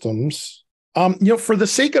systems. For the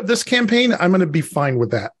sake of this campaign, I'm going to be fine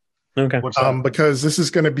with that. Okay. Because this is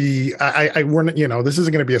going to be, this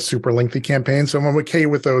isn't going to be a super lengthy campaign, so I'm okay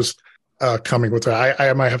with those coming with that.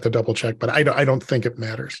 I might have to double check, but I don't think it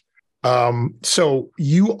matters. So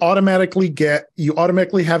you automatically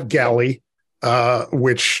have galley,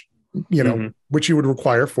 which which you would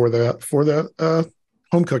require for the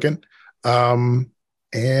home cooking.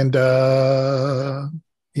 And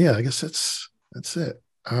yeah, I guess that's it.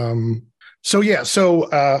 So yeah, so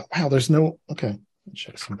wow, there's no okay. Let's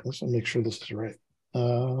check something. Let's make sure this is right.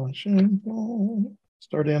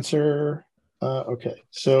 Start answer. Okay,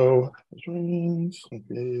 so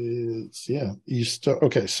it's yeah. You start.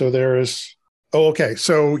 Okay, so there's. Oh, okay.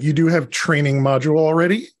 So you do have training module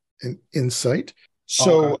already in Insight.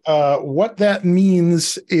 So what that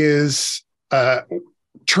means is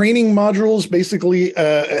training modules basically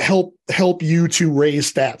help you to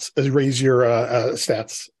raise your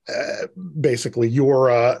stats. Basically,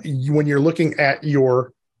 when you're looking at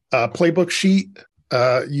your playbook sheet,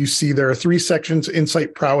 you see there are 3 sections: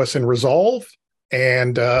 Insight, Prowess, and Resolve,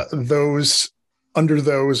 and those under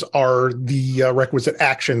those are the requisite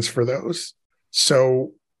actions for those.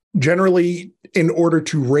 So generally, in order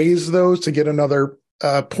to raise those to get another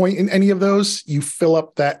point in any of those, you fill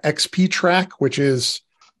up that XP track, which is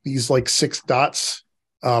these like 6 dots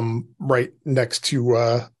right next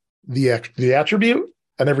to the attribute.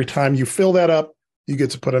 And every time you fill that up, you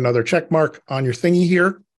get to put another check mark on your thingy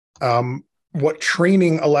here. What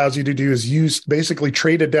training allows you to do is basically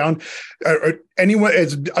trade it down. Anyone,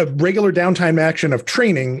 it's a regular downtime action of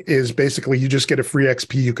training is basically you just get a free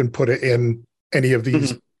XP. You can put it in any of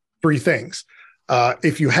these 3 things.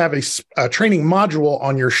 If you have a training module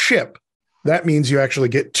on your ship, that means you actually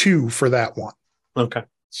get 2 for that one. Okay.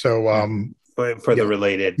 So for the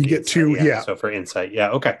related, you get 2. Yeah. So for Insight,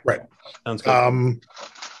 yeah. Okay. Right. Sounds good.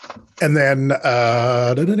 And then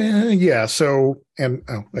yeah. So and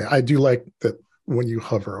I do like that when you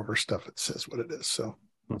hover over stuff, it says what it is. So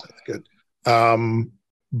that's good.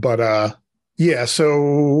 But yeah.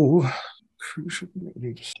 So. Should we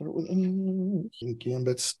need to start with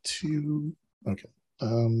Gambits 2? Okay.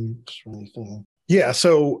 Yeah,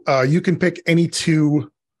 so you can pick any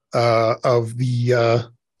 2 of the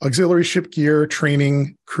auxiliary ship gear,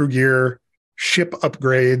 training, crew gear, ship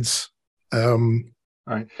upgrades. All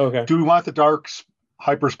right. Okay. Do we want the dark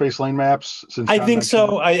hyperspace lane maps? I think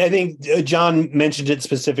so. I think John mentioned it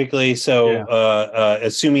specifically. So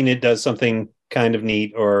assuming it does something kind of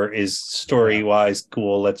neat or is story-wise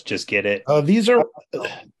cool, let's just get it. These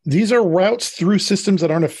are routes through systems that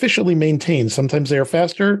aren't officially maintained. Sometimes they are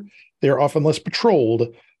faster. They are often less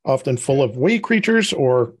patrolled, often full of way creatures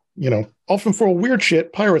or, often full of weird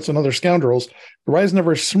shit, pirates and other scoundrels. The rise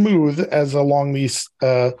never is smooth as along these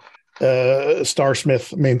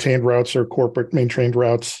Starsmith maintained routes or corporate maintained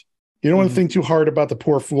routes. You don't want to think too hard about the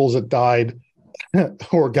poor fools that died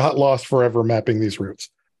or got lost forever mapping these routes.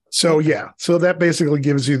 So yeah, so that basically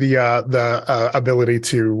gives you the ability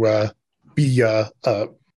to be you're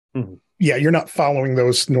not following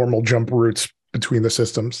those normal jump routes between the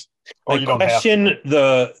systems. Or you question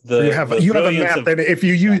the you have a map that if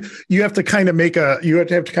you have to kind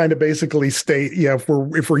of basically state if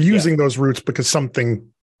we're using those routes because something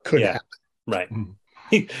could happen. Right.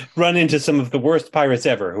 Run into some of the worst pirates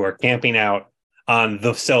ever who are camping out on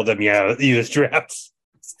the seldom used routes.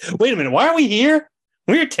 Wait a minute, why are we here?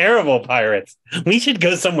 We're terrible pirates. We should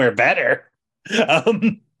go somewhere better.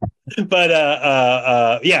 You've run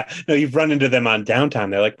into them on downtime.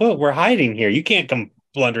 They're like, "Whoa, we're hiding here. You can't come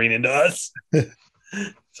blundering into us."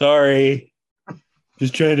 Sorry,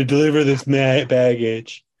 just trying to deliver this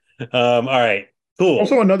baggage. All right, cool.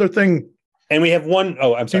 Also, another thing, and we have one.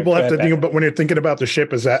 Oh, I'm sorry. People have to think about when you're thinking about the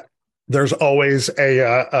ship is that there's always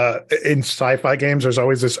in sci-fi games. There's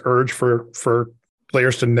always this urge for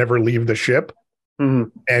players to never leave the ship. Mm-hmm.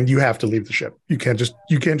 And you have to leave the ship. You can't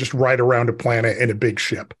just ride around a planet in a big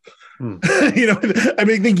ship. I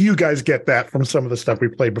think you guys get that from some of the stuff we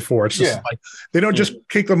played before. It's just like they don't just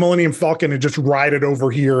take the Millennium Falcon and just ride it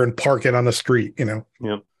over here and park it on the street. Yeah.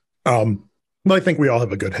 But I think we all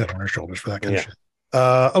have a good head on our shoulders for that kind of shit.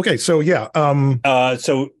 Okay, so yeah.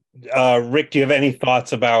 Rick, do you have any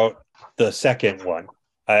thoughts about the second one?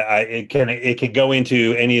 It could go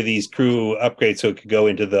into any of these crew upgrades, so it could go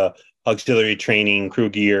into the auxiliary training, crew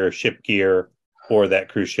gear, ship gear, or that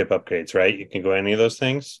cruise ship upgrades, right? You can go any of those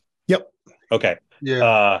things? Yep. Okay.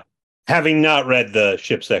 Yeah. Having not read the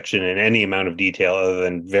ship section in any amount of detail other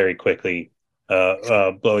than very quickly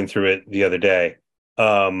blowing through it the other day.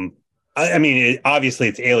 Obviously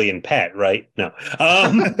it's Alien Pet, right? No.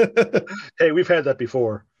 Hey, we've had that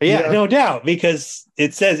before. Yeah, no doubt, because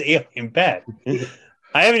it says Alien Pet.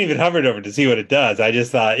 I haven't even hovered over to see what it does. I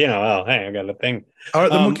just thought, hey, I got a thing.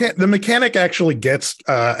 The mechanic actually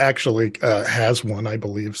has one, I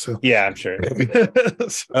believe. So yeah, I'm sure.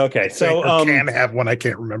 Okay, so can have one. I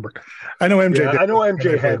can't remember. I know MJ. I know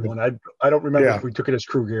MJ had one. I don't remember if we took it as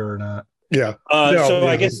crew gear or not. Yeah.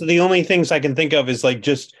 I guess the only things I can think of is like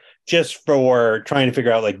just just for trying to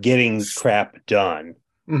figure out like getting crap done.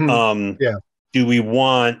 Yeah. Do we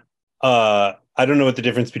want I don't know what the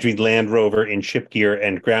difference between Land Rover in ship gear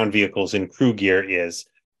and ground vehicles in crew gear is,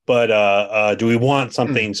 but do we want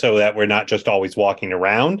something so that we're not just always walking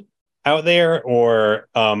around out there? Or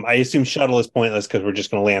I assume shuttle is pointless because we're just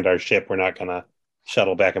going to land our ship. We're not going to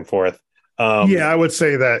shuttle back and forth. Yeah, I would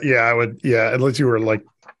say that. Yeah, I would. Yeah, unless you were like,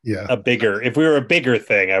 yeah, if we were a bigger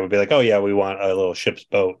thing, I would be like, oh yeah, we want a little ship's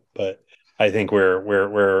boat. But I think we're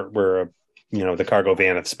the cargo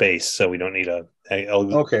van of space, so we don't need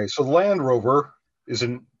Okay, so Land Rover is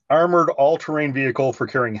an armored all-terrain vehicle for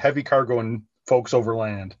carrying heavy cargo and folks over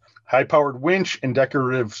land. High-powered winch and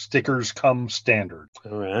decorative stickers come standard.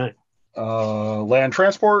 All right. Land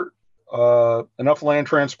transport. Enough land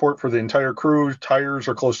transport for the entire crew. Tires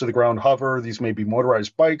are close to the ground hover. These may be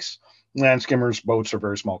motorized bikes, land skimmers, boats, or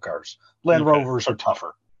very small cars. Land Rovers are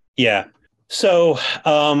tougher. Yeah. So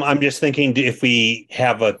I'm just thinking if we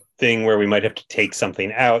have a thing where we might have to take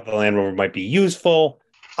something out, the Land Rover might be useful.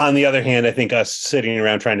 On the other hand, I think us sitting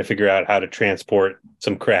around trying to figure out how to transport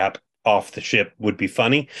some crap off the ship would be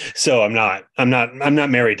funny. So I'm not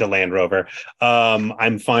married to Land Rover.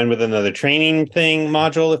 I'm fine with another training thing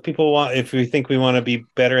module if we think we want to be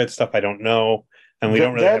better at stuff I don't know, and we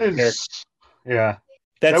don't really have yeah.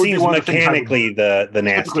 That seems mechanically the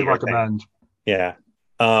nasty recommend. Thing. Yeah.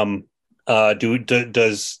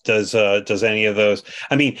 Does any of those?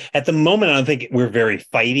 I mean, at the moment, I don't think we're very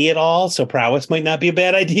fighty at all. So prowess might not be a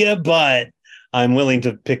bad idea, but I'm willing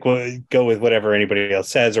to go with whatever anybody else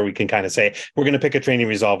says, or we can kind of say we're going to pick a training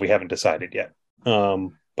resolve. We haven't decided yet,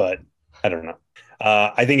 but I don't know.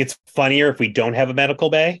 I think it's funnier if we don't have a medical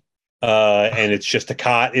bay and it's just a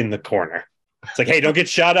cot in the corner. It's like, hey, don't get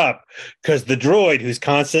shot up because the droid who's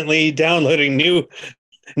constantly downloading new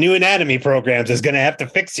anatomy programs is going to have to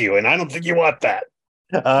fix you, and I don't think you want that.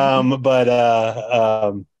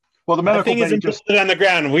 Well, the medical thing is just on the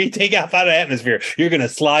ground. We take off out of atmosphere. You're going to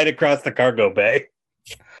slide across the cargo bay.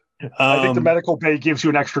 I think the medical bay gives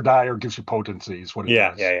you an extra die or gives you potency. Is what it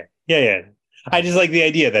does. Yeah. I just like the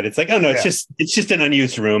idea that it's like, oh no, it's just an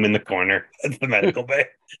unused room in the corner. It's the medical bay.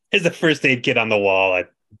 There's a first aid kit on the wall.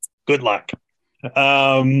 Good luck. So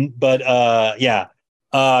I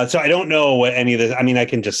don't know what any of this. I mean, I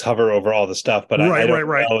can just hover over all the stuff, but I don't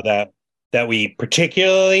know that we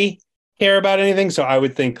particularly care about anything. So I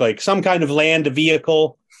would think like some kind of land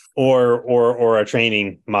vehicle or a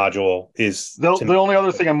training module is the only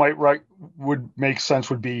other thing I might would make sense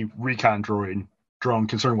would be recon drone,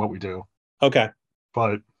 considering what we do. Okay,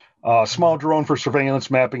 but small drone for surveillance,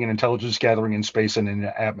 mapping, and intelligence gathering in space and in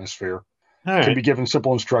the atmosphere. Can be given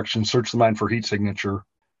simple instructions: search the mine for heat signature.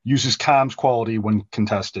 Uses comms quality when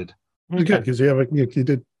contested. Okay. Good, because you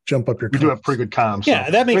did jump up your comms. You do have pretty good comms. Yeah,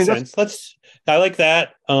 that makes sense. I like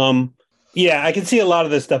that. Yeah, I can see a lot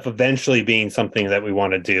of this stuff eventually being something that we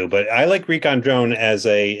want to do, but I like recon drone as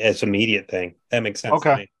immediate thing. That makes sense.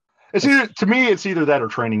 Okay. It's either that or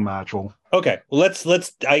training module. Okay. Well,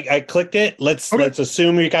 I clicked it. Let's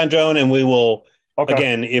assume recon drone, and we will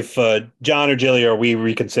again, if John or Jilly or we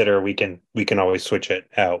reconsider, we can always switch it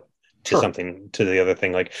out to something, to the other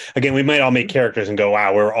thing. Like, again, we might all make characters and go,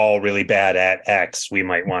 wow, we're all really bad at X. We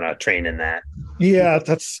might want to train in that. Yeah,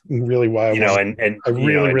 that's really why I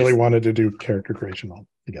really wanted to do character creation all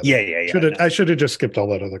together. Yeah. I should have just skipped all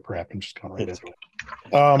that other crap and just gone right into it.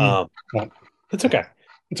 It's okay.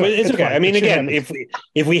 It's okay. I mean, again, if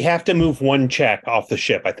we have to move one check off the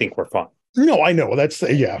ship, I think we're fine. No, I know that's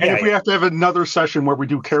And if we have to have another session where we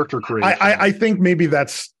do character creation, I think maybe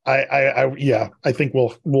that's I think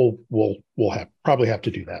we'll probably have to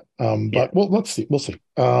do that. But we'll see. We'll see.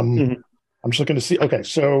 I'm just looking to see. Okay,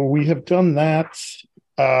 so we have done that.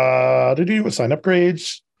 To do assign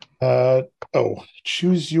upgrades.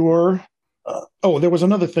 Choose your. There was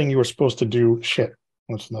another thing you were supposed to do. Shit.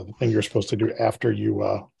 What's another thing you're supposed to do after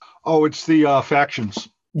you? It's the factions.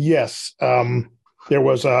 Yes. There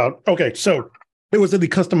was so it was the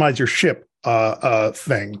customize your ship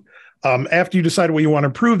thing. After you decide what you want to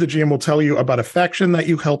improve, the GM will tell you about a faction that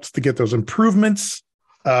you helped to get those improvements.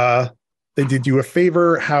 They did you a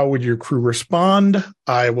favor. How would your crew respond?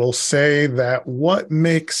 I will say that what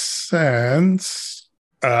makes sense.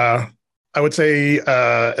 I would say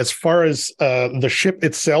as far as the ship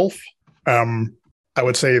itself, I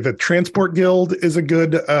would say the Transport Guild is a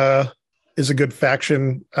good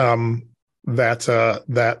faction. That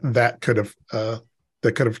could have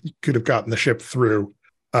gotten the ship through.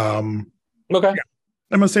 Okay. Yeah.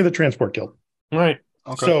 I'm gonna say the Transport Guild. All right.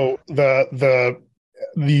 Okay. So the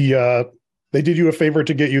they did you a favor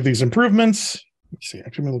to get you these improvements. Let's see.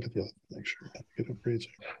 Actually, I'm gonna look at the other. Make sure get upgrades.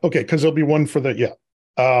 Okay, because there'll be one for the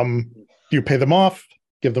You pay them off,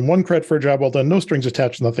 give them 1 cred for a job well done, no strings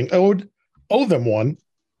attached, nothing owed, owe them 1,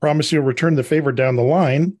 promise you'll return the favor down the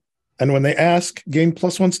line, and when they ask, gain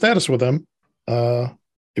 +1 status with them.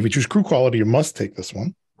 If you choose crew quality, you must take this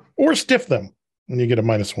one, or stiff them, and you get a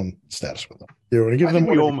 -1 status with them. You want to give them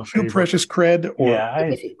two precious cred, or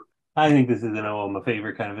I think this is an owe them a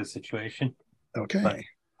favor kind of a situation. Okay, but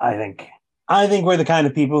I think we're the kind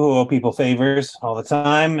of people who owe people favors all the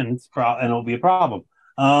time, and it'll be a problem.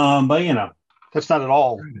 But that's not at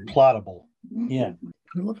all plottable. Yeah.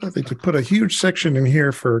 It looks like they could put a huge section in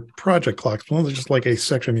here for project clocks, but there's just like a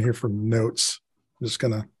section in here for notes. I'm just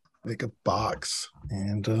gonna make a box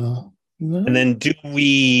and then do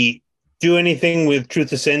we do anything with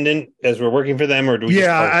Truth Ascendant as we're working for them, or do we?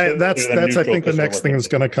 That's I think the next thing is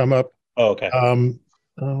going to come up. Oh, okay.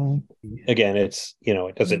 Again, it's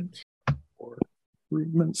it doesn't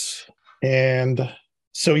improvements, and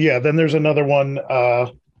so then there's another one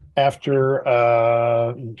after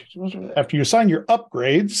you assign your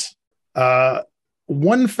upgrades.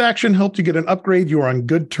 One faction helped you get an upgrade. You are on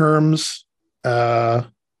good terms.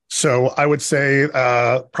 So I would say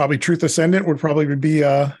probably Truth Ascendant would probably be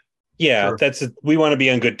sure. We want to be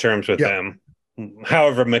on good terms with them.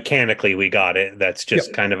 However, mechanically we got it. That's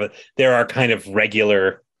just kind of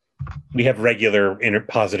we have regular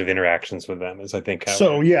positive interactions with them, is I think.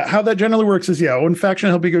 How that generally works is one faction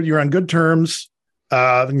help you good. You're on good terms.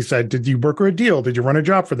 Then you said, did you broker a deal? Did you run a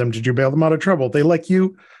job for them? Did you bail them out of trouble? They like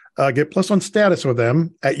you. Get +1 status with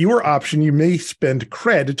them. At your option, you may spend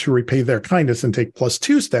cred to repay their kindness and take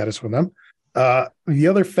 +2 status with them. The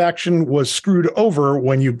other faction was screwed over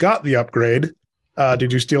when you got the upgrade.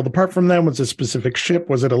 Did you steal the part from them? Was it a specific ship?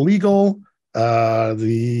 Was it illegal?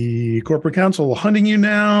 The corporate council hunting you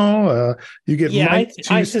now. You get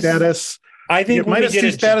 -2 status. I think you get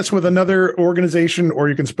 -2 status with another organization, or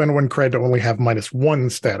you can spend 1 cred to only have -1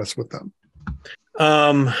 status with them.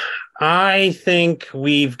 I think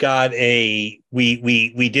we've got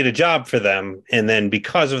we did a job for them, and then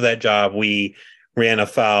because of that job, we ran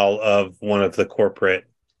afoul of one of the corporate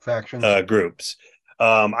factions groups.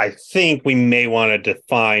 I think we may want to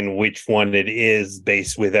define which one it is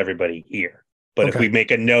based with everybody here. But if we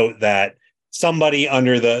make a note that somebody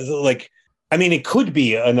under it could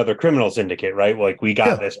be another criminal syndicate, right? Like we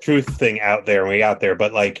got this truth thing out there and we got there,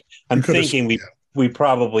 but I'm thinking we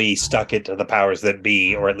probably stuck it to the powers that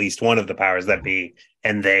be, or at least one of the powers that be,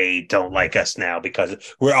 and they don't like us now because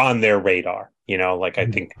we're on their radar. I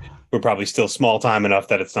think we're probably still small time enough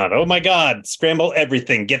that it's not, oh my God, scramble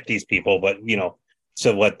everything, get these people. But,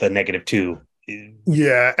 so what the -2.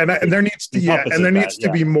 Yeah. And there needs to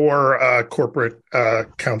be more corporate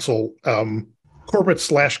council,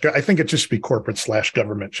 corporate / I think it just be corporate /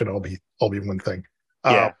 government should all be one thing.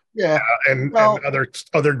 And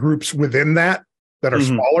other groups within that are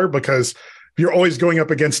smaller, because if you're always going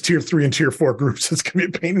up against tier 3 and tier 4 groups, it's going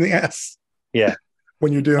to be a pain in the ass. Yeah.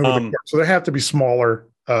 When you're dealing with the court. So there have to be smaller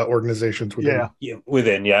organizations within.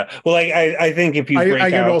 Well, I think if you I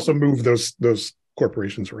can also move those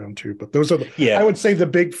corporations around too, but those are I would say the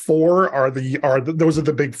big 4 those are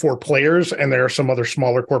the big 4 players, and there are some other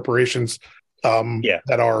smaller corporations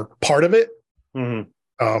that are part of it. And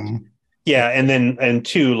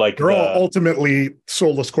two, they're all ultimately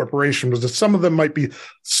soulless corporations. Some of them might be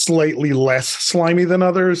slightly less slimy than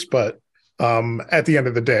others, but at the end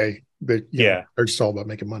of the day, they're just all about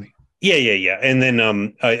making money. Yeah. And then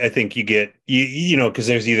I think you get because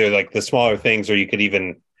there's either the smaller things, or you could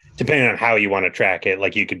even, depending on how you want to track it,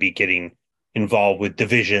 you could be getting involved with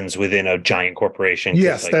divisions within a giant corporation.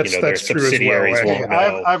 Yes, that's true as well.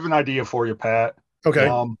 I have an idea for you, Pat. Okay.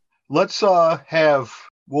 Let's have.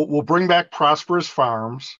 We'll bring back Prosperous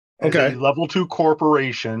Farms as a level 2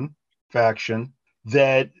 corporation faction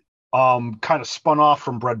that kind of spun off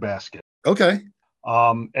from Breadbasket. Okay.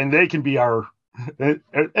 And they can be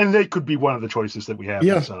and they could be one of the choices that we have.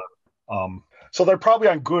 Yeah. So they're probably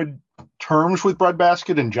on good terms with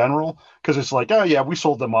Breadbasket in general, because it's we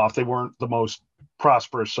sold them off. They weren't the most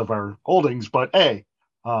prosperous of our holdings, but hey.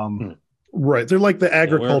 Right. They're like the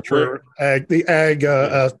agriculture,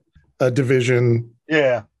 division.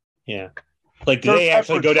 Yeah. They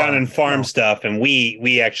actually go down and farm stuff, and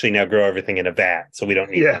we actually now grow everything in a vat, so we don't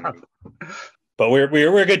need them. But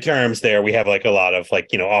we're good terms there. We have a lot of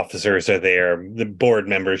officers are there. The board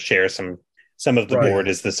members share some of the board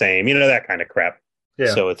is the same, that kind of crap.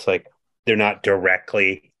 Yeah. So it's they're not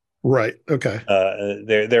directly right. Okay.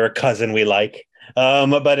 They're a cousin we like.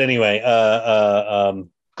 But anyway,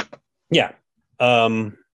 yeah. All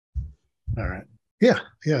right. Yeah,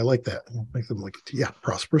 I like that. Make them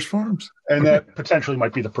Prosperous Farms. And that potentially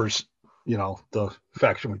might be the the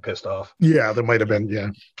faction we pissed off. Yeah, there might have been. Yeah,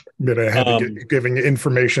 giving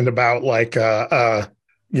information about like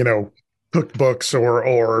cookbooks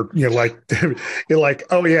or you're like,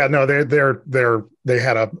 oh yeah, no, they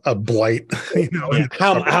had a blight. Yeah.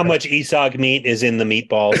 How much ESOG meat is in the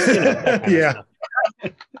meatballs?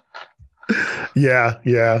 Yeah.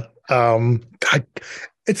 Yeah.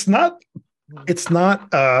 It's not.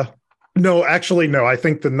 No, actually, no. I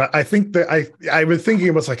think I was thinking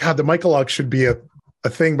it was like, the Mycologue should be a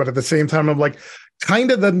thing, but at the same time, I'm like, kind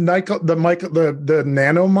of the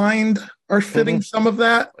nanomind are fitting some of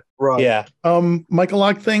that. Right. Yeah.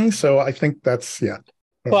 Mycologue thing. So I think that's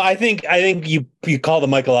Well, I think you call the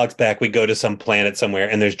Mycologues back. We go to some planet somewhere,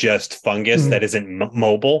 and there's just fungus that isn't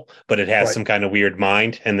mobile, but it has some kind of weird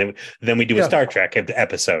mind, and then we do a Star Trek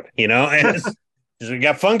episode, and we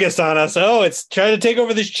got fungus on us. Oh, it's trying to take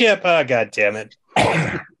over this ship. Oh, God damn it!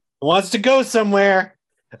 It wants to go somewhere.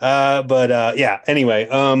 Anyway.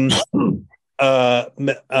 So I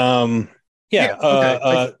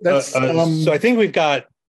think we've got.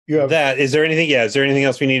 That is there anything? Yeah, is there anything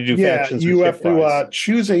else we need to do? Factions you have to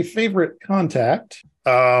choose a favorite contact.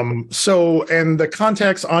 So and the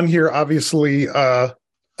contacts on here, obviously,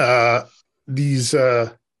 these these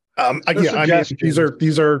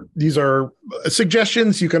are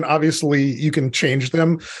suggestions. You can change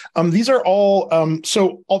them. These are all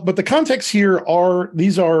but the contacts here are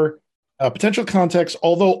potential contacts.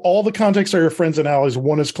 Although all the contacts are your friends and allies,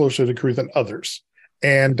 one is closer to crew than others,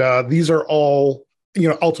 and these are all.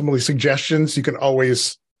 Ultimately suggestions. You can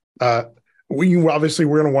always we're going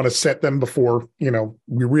to want to set them before we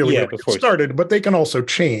really get started, but they can also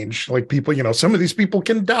change. Like people, some of these people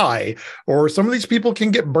can die, or some of these people can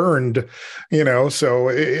get burned. So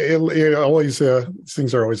it always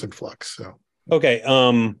things are always in flux. So okay,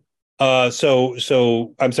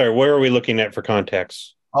 so I'm sorry. Where are we looking at for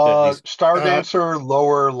contacts? Star Dancer,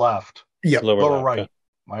 lower left. Yeah, lower right. Okay.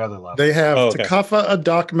 My other left. They have Takafa, a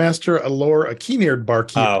dockmaster, Allure, a keen-eared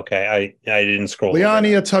barkeep. Okay. I didn't scroll.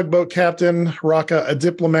 Liani, a tugboat captain, Raka, a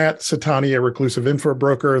diplomat, Satani, a reclusive info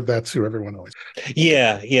broker. That's who everyone always.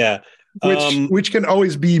 Yeah. Which can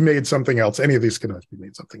always be made something else. Any of these can always be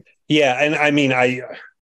made something. Yeah, and I mean, I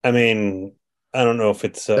don't know if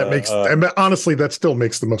it's that makes. Honestly, that still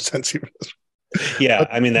makes the most sense. Yeah,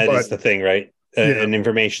 I mean that is the thing, right? An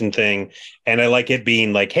information thing, and I like it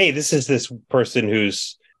being like, hey, this is this person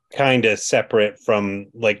who's kind of separate from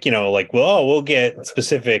we'll get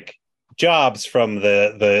specific jobs from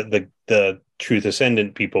the Truth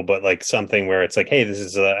Ascendant people, but like something where it's like, hey, this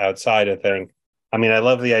is an outsider thing. I mean, I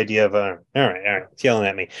love the idea of all right, it's yelling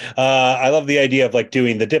at me. I love the idea of like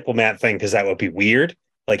doing the diplomat thing, because that would be weird,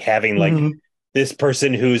 like having like this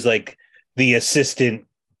person who's like the assistant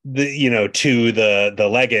to the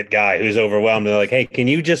legate guy who's overwhelmed. They're like, hey,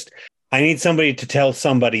 I need somebody to tell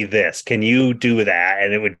somebody this. Can you do that?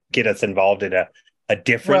 And it would get us involved in a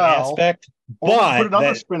different aspect. But put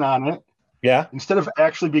another spin on it. Yeah. Instead of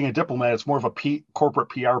actually being a diplomat, it's more of a corporate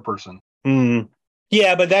PR person.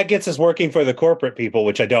 Yeah, but that gets us working for the corporate people,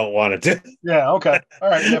 which I don't want to do. Yeah, okay. All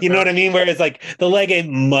right. You know what I mean? Whereas like the legate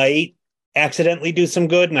might accidentally do some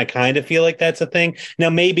good, and I kind of feel like that's a thing. Now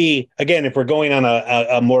maybe again, if we're going on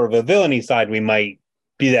a more of a villainy side, we might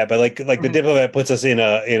be that, but like the diplomat puts us in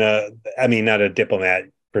a I mean, not a diplomat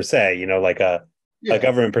per se, like a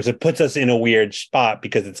government person, puts us in a weird spot,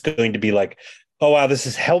 because it's going to be like, oh wow, this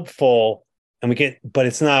is helpful, and but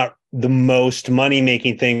it's not the most money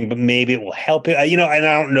making thing, but maybe it will help it, and I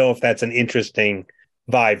don't know if that's an interesting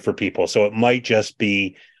vibe for people. So it might just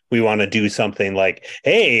be, we want to do something like,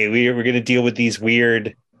 hey, we're going to deal with this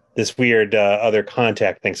weird other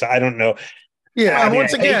contact thing. So I don't know. Yeah, and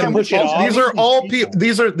once again, these are all people.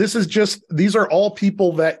 These are all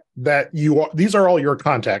people that you are. These are all your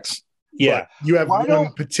contacts. Yeah, you have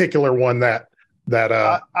one particular one that.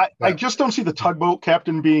 I just don't see the tugboat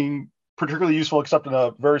captain being particularly useful, except in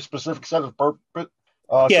a very specific set of the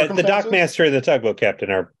dockmaster and the tugboat captain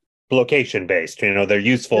are location based. They're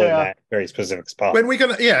useful in that very specific spot. When we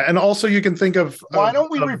can, and also you can think of why don't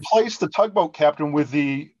we replace the tugboat captain with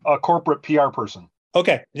the corporate PR person?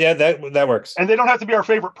 Okay, yeah, that works. And they don't have to be our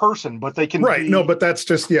favorite person, but they can. Right? No, but that's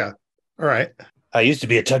just all right. I used to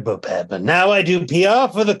be a tugboat pad, but now I do PR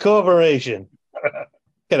for the corporation.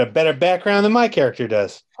 Got a better background than my character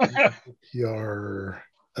does. PR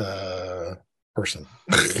person.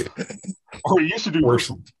 Or he used to do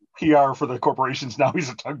person. PR for the corporations. Now he's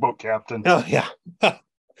a tugboat captain. Oh yeah, that's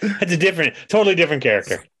a totally different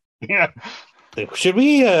character. Yeah. Should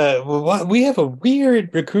we? We have a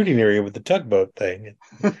weird recruiting area with the tugboat thing.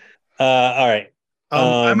 All right.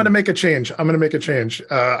 I'm going to make a change. I'm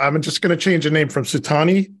just going to change the name from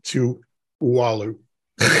Sutani to Walu.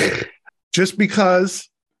 Just because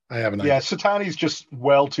I have an idea. Yeah, Satani's just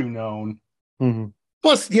well too known. Mm-hmm.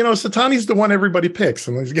 Plus, Satani's the one everybody picks.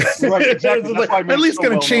 And these guys, Right, exactly. That's why I made at least so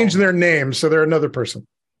going to well change known. their name. So they're another person.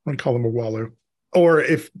 I'm going to call them a Walu. Or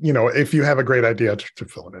if you have a great idea to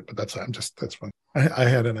fill it in, but that's fine. I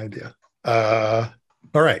had an idea. All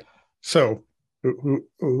right. So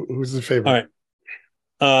who's the favorite?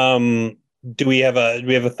 All right. Do we have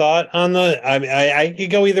a thought on the? I could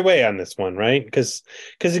go either way on this one, right? Because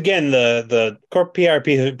again, the corp PR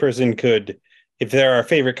person could, if they're our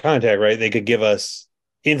favorite contact, right? They could give us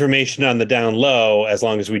information on the down low as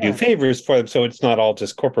long as we do favors for them, so it's not all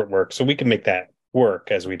just corporate work. So we can make that work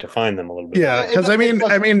as we define them a little bit. Yeah, because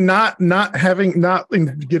not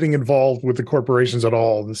getting involved with the corporations at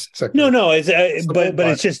all. This sector. No, it's but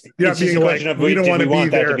it's just a question of we don't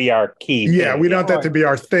want that to be our key. Yeah, we don't want that to be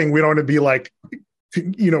our thing. We don't want to be like,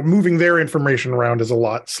 moving their information around is a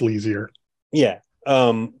lot sleazier. Yeah,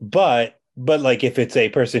 but like if it's a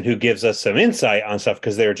person who gives us some insight on stuff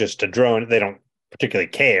because they're just a drone, they don't particularly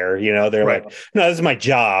care. They're right. Like, no, this is my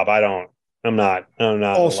job. I'm not.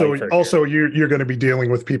 Also, you're going to be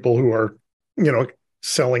dealing with people who are,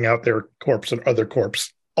 selling out their corpse and other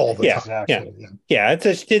corpse all the time. Exactly. Yeah.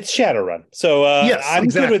 It's Shadowrun. So yes, I'm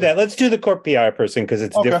good with that. Let's do the corp PR person because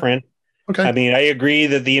it's different. Okay. I mean, I agree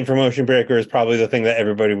that the information breaker is probably the thing that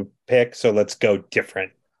everybody would pick. So let's go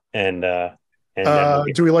different. And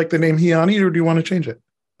do we like the name Hiani, or do you want to change it?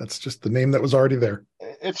 That's just the name that was already there.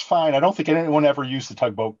 It's fine. I don't think anyone ever used the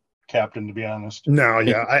tugboat captain, to be honest. No,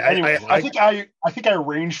 yeah. I think I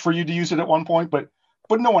arranged for you to use it at one point, but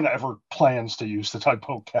no one ever plans to use the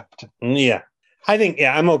tugboat captain. Yeah. I think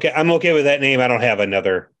I'm okay. I'm okay with that name. I don't have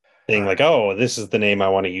another thing like, this is the name I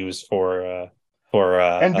want to use for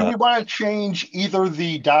and do we want to change either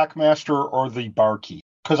the dockmaster or the barkeep?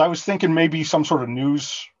 Because I was thinking maybe some sort of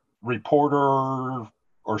news reporter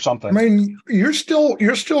or something. I mean, you're still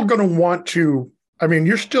going to want to. I mean,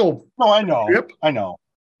 you're still. No, I know. Yep. I know.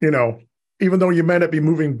 Even though you might not be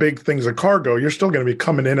moving big things of cargo, you're still going to be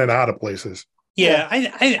coming in and out of places. Yeah,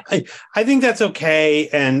 I think that's okay.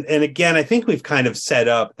 And again, I think we've kind of set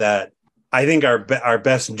up that I think our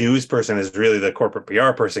best news person is really the corporate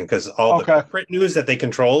PR person because all the corporate news that they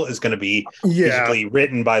control is going to be basically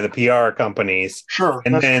written by the PR companies. Sure.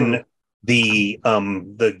 And then true.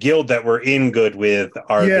 The guild that we're in good with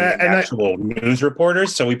are the actual news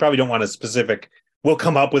reporters. So we probably don't want a specific. We'll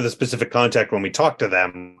come up with a specific contact when we talk to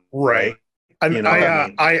them, right? I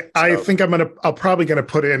think I'm probably gonna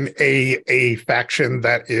put in a faction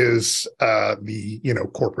that is the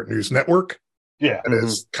corporate news network. Yeah, and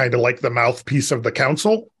is kind of like the mouthpiece of the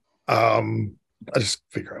council. I just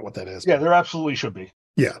figure out what that is. Yeah, there absolutely should be.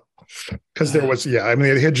 Yeah, because there was. Yeah, I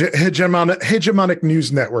mean, hegemonic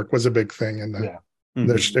news network was a big thing, and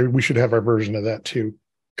we should have our version of that too.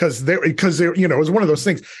 Because they it was one of those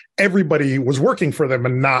things. Everybody was working for them,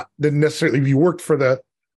 and didn't necessarily. If you worked for the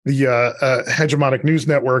hegemonic news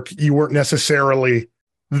network, you weren't necessarily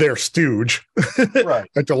their stooge. Right.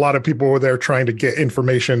 Like a lot of people were there trying to get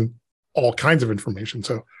information, all kinds of information.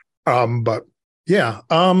 So, but yeah.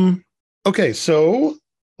 Okay. So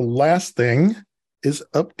the last thing is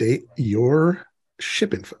update your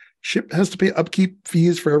ship info. Ship has to pay upkeep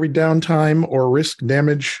fees for every downtime or risk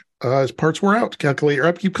damage as parts wear out. Calculate your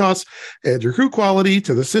upkeep costs, add your crew quality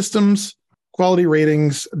to the system's quality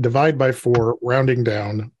ratings, divide by 4, rounding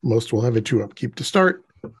down. Most will have a 2 upkeep to start.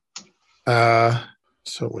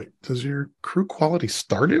 So wait, does your crew quality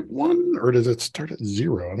start at 1 or does it start at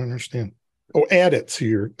 0? I don't understand. Oh, add it to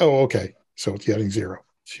your. Oh, okay. So it's getting 0.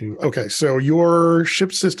 Okay, so your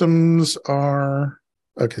ship systems are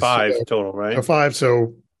 5 total, right? 5.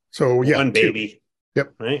 So yeah, 1 baby. 2.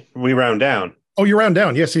 Yep. Right. We round down. Oh, you round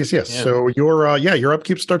down. Yes. Yeah. So your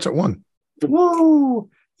upkeep starts at 1. Woo!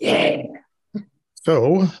 Yeah.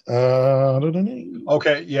 So,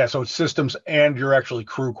 okay, yeah. So it's systems and your actually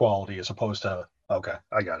crew quality as opposed to. Okay,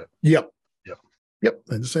 I got it. Yep.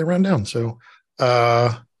 I just say round down. So,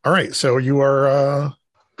 all right. So you are.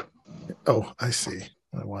 Oh, I see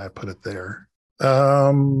why I put it there.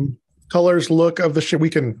 Colors, look of the ship.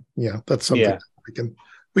 We can. Yeah, that's something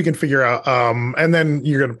we can figure out. And then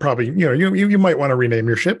you're gonna probably you might want to rename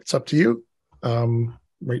your ship. It's up to you.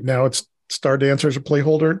 Right now it's Star Dancer as a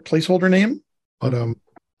placeholder name.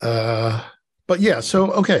 But yeah,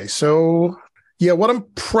 so okay, so yeah, what I'm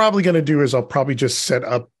probably going to do is I'll probably just set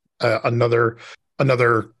up another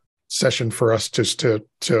session for us just to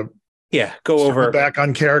go over back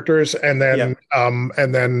on characters, and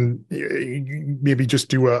then maybe just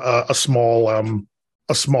do a small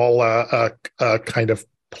kind of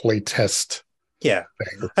play test Yeah,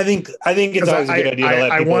 thing. I think it's always a good idea to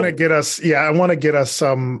let people. I want to get us. Yeah, I want to get us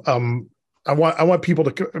some. I want people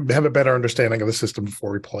to have a better understanding of the system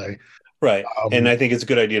before we play. Right, and I think it's a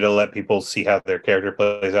good idea to let people see how their character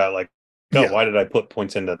plays out. Like, why did I put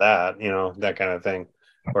points into that? That kind of thing.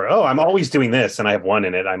 Or I'm always doing this, and I have 1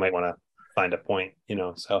 in it. I might want to find a point.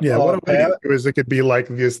 So yeah. What I do is it could be like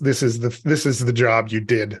this. This is the job you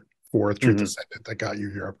did for Truth Descendant that got you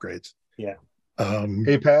your upgrades. Yeah.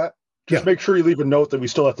 Hey Pat, just make sure you leave a note that we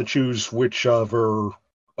still have to choose which of our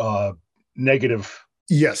negative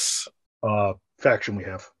faction we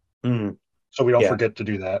have, so we don't forget to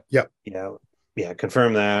do that. Yeah.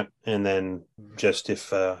 Confirm that, and then just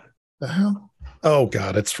if the hell. Oh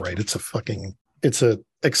God, it's right. It's a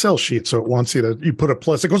Excel sheet, so it wants you put a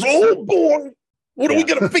plus. It goes, oh boy, what are we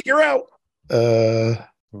gonna figure out? Okay,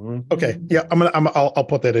 yeah, I'll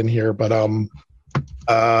put that in here, but okay,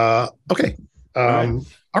 all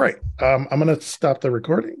right. I'm gonna stop the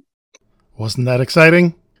recording. Wasn't that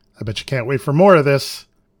exciting? I bet you can't wait for more of this.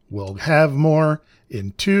 We'll have more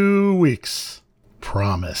in 2 weeks.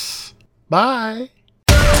 Promise. Bye.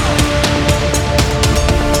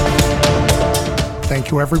 Thank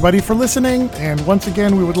you, everybody, for listening. And once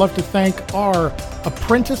again, we would love to thank our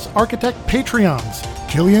Apprentice Architect Patreons,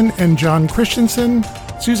 Jillian and John Christensen,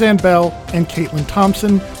 Suzanne Bell, and Caitlin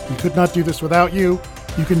Thompson. We could not do this without you.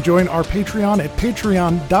 You can join our Patreon at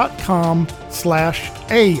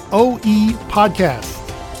patreon.com/AOE podcast.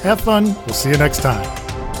 Have fun. We'll see you next time.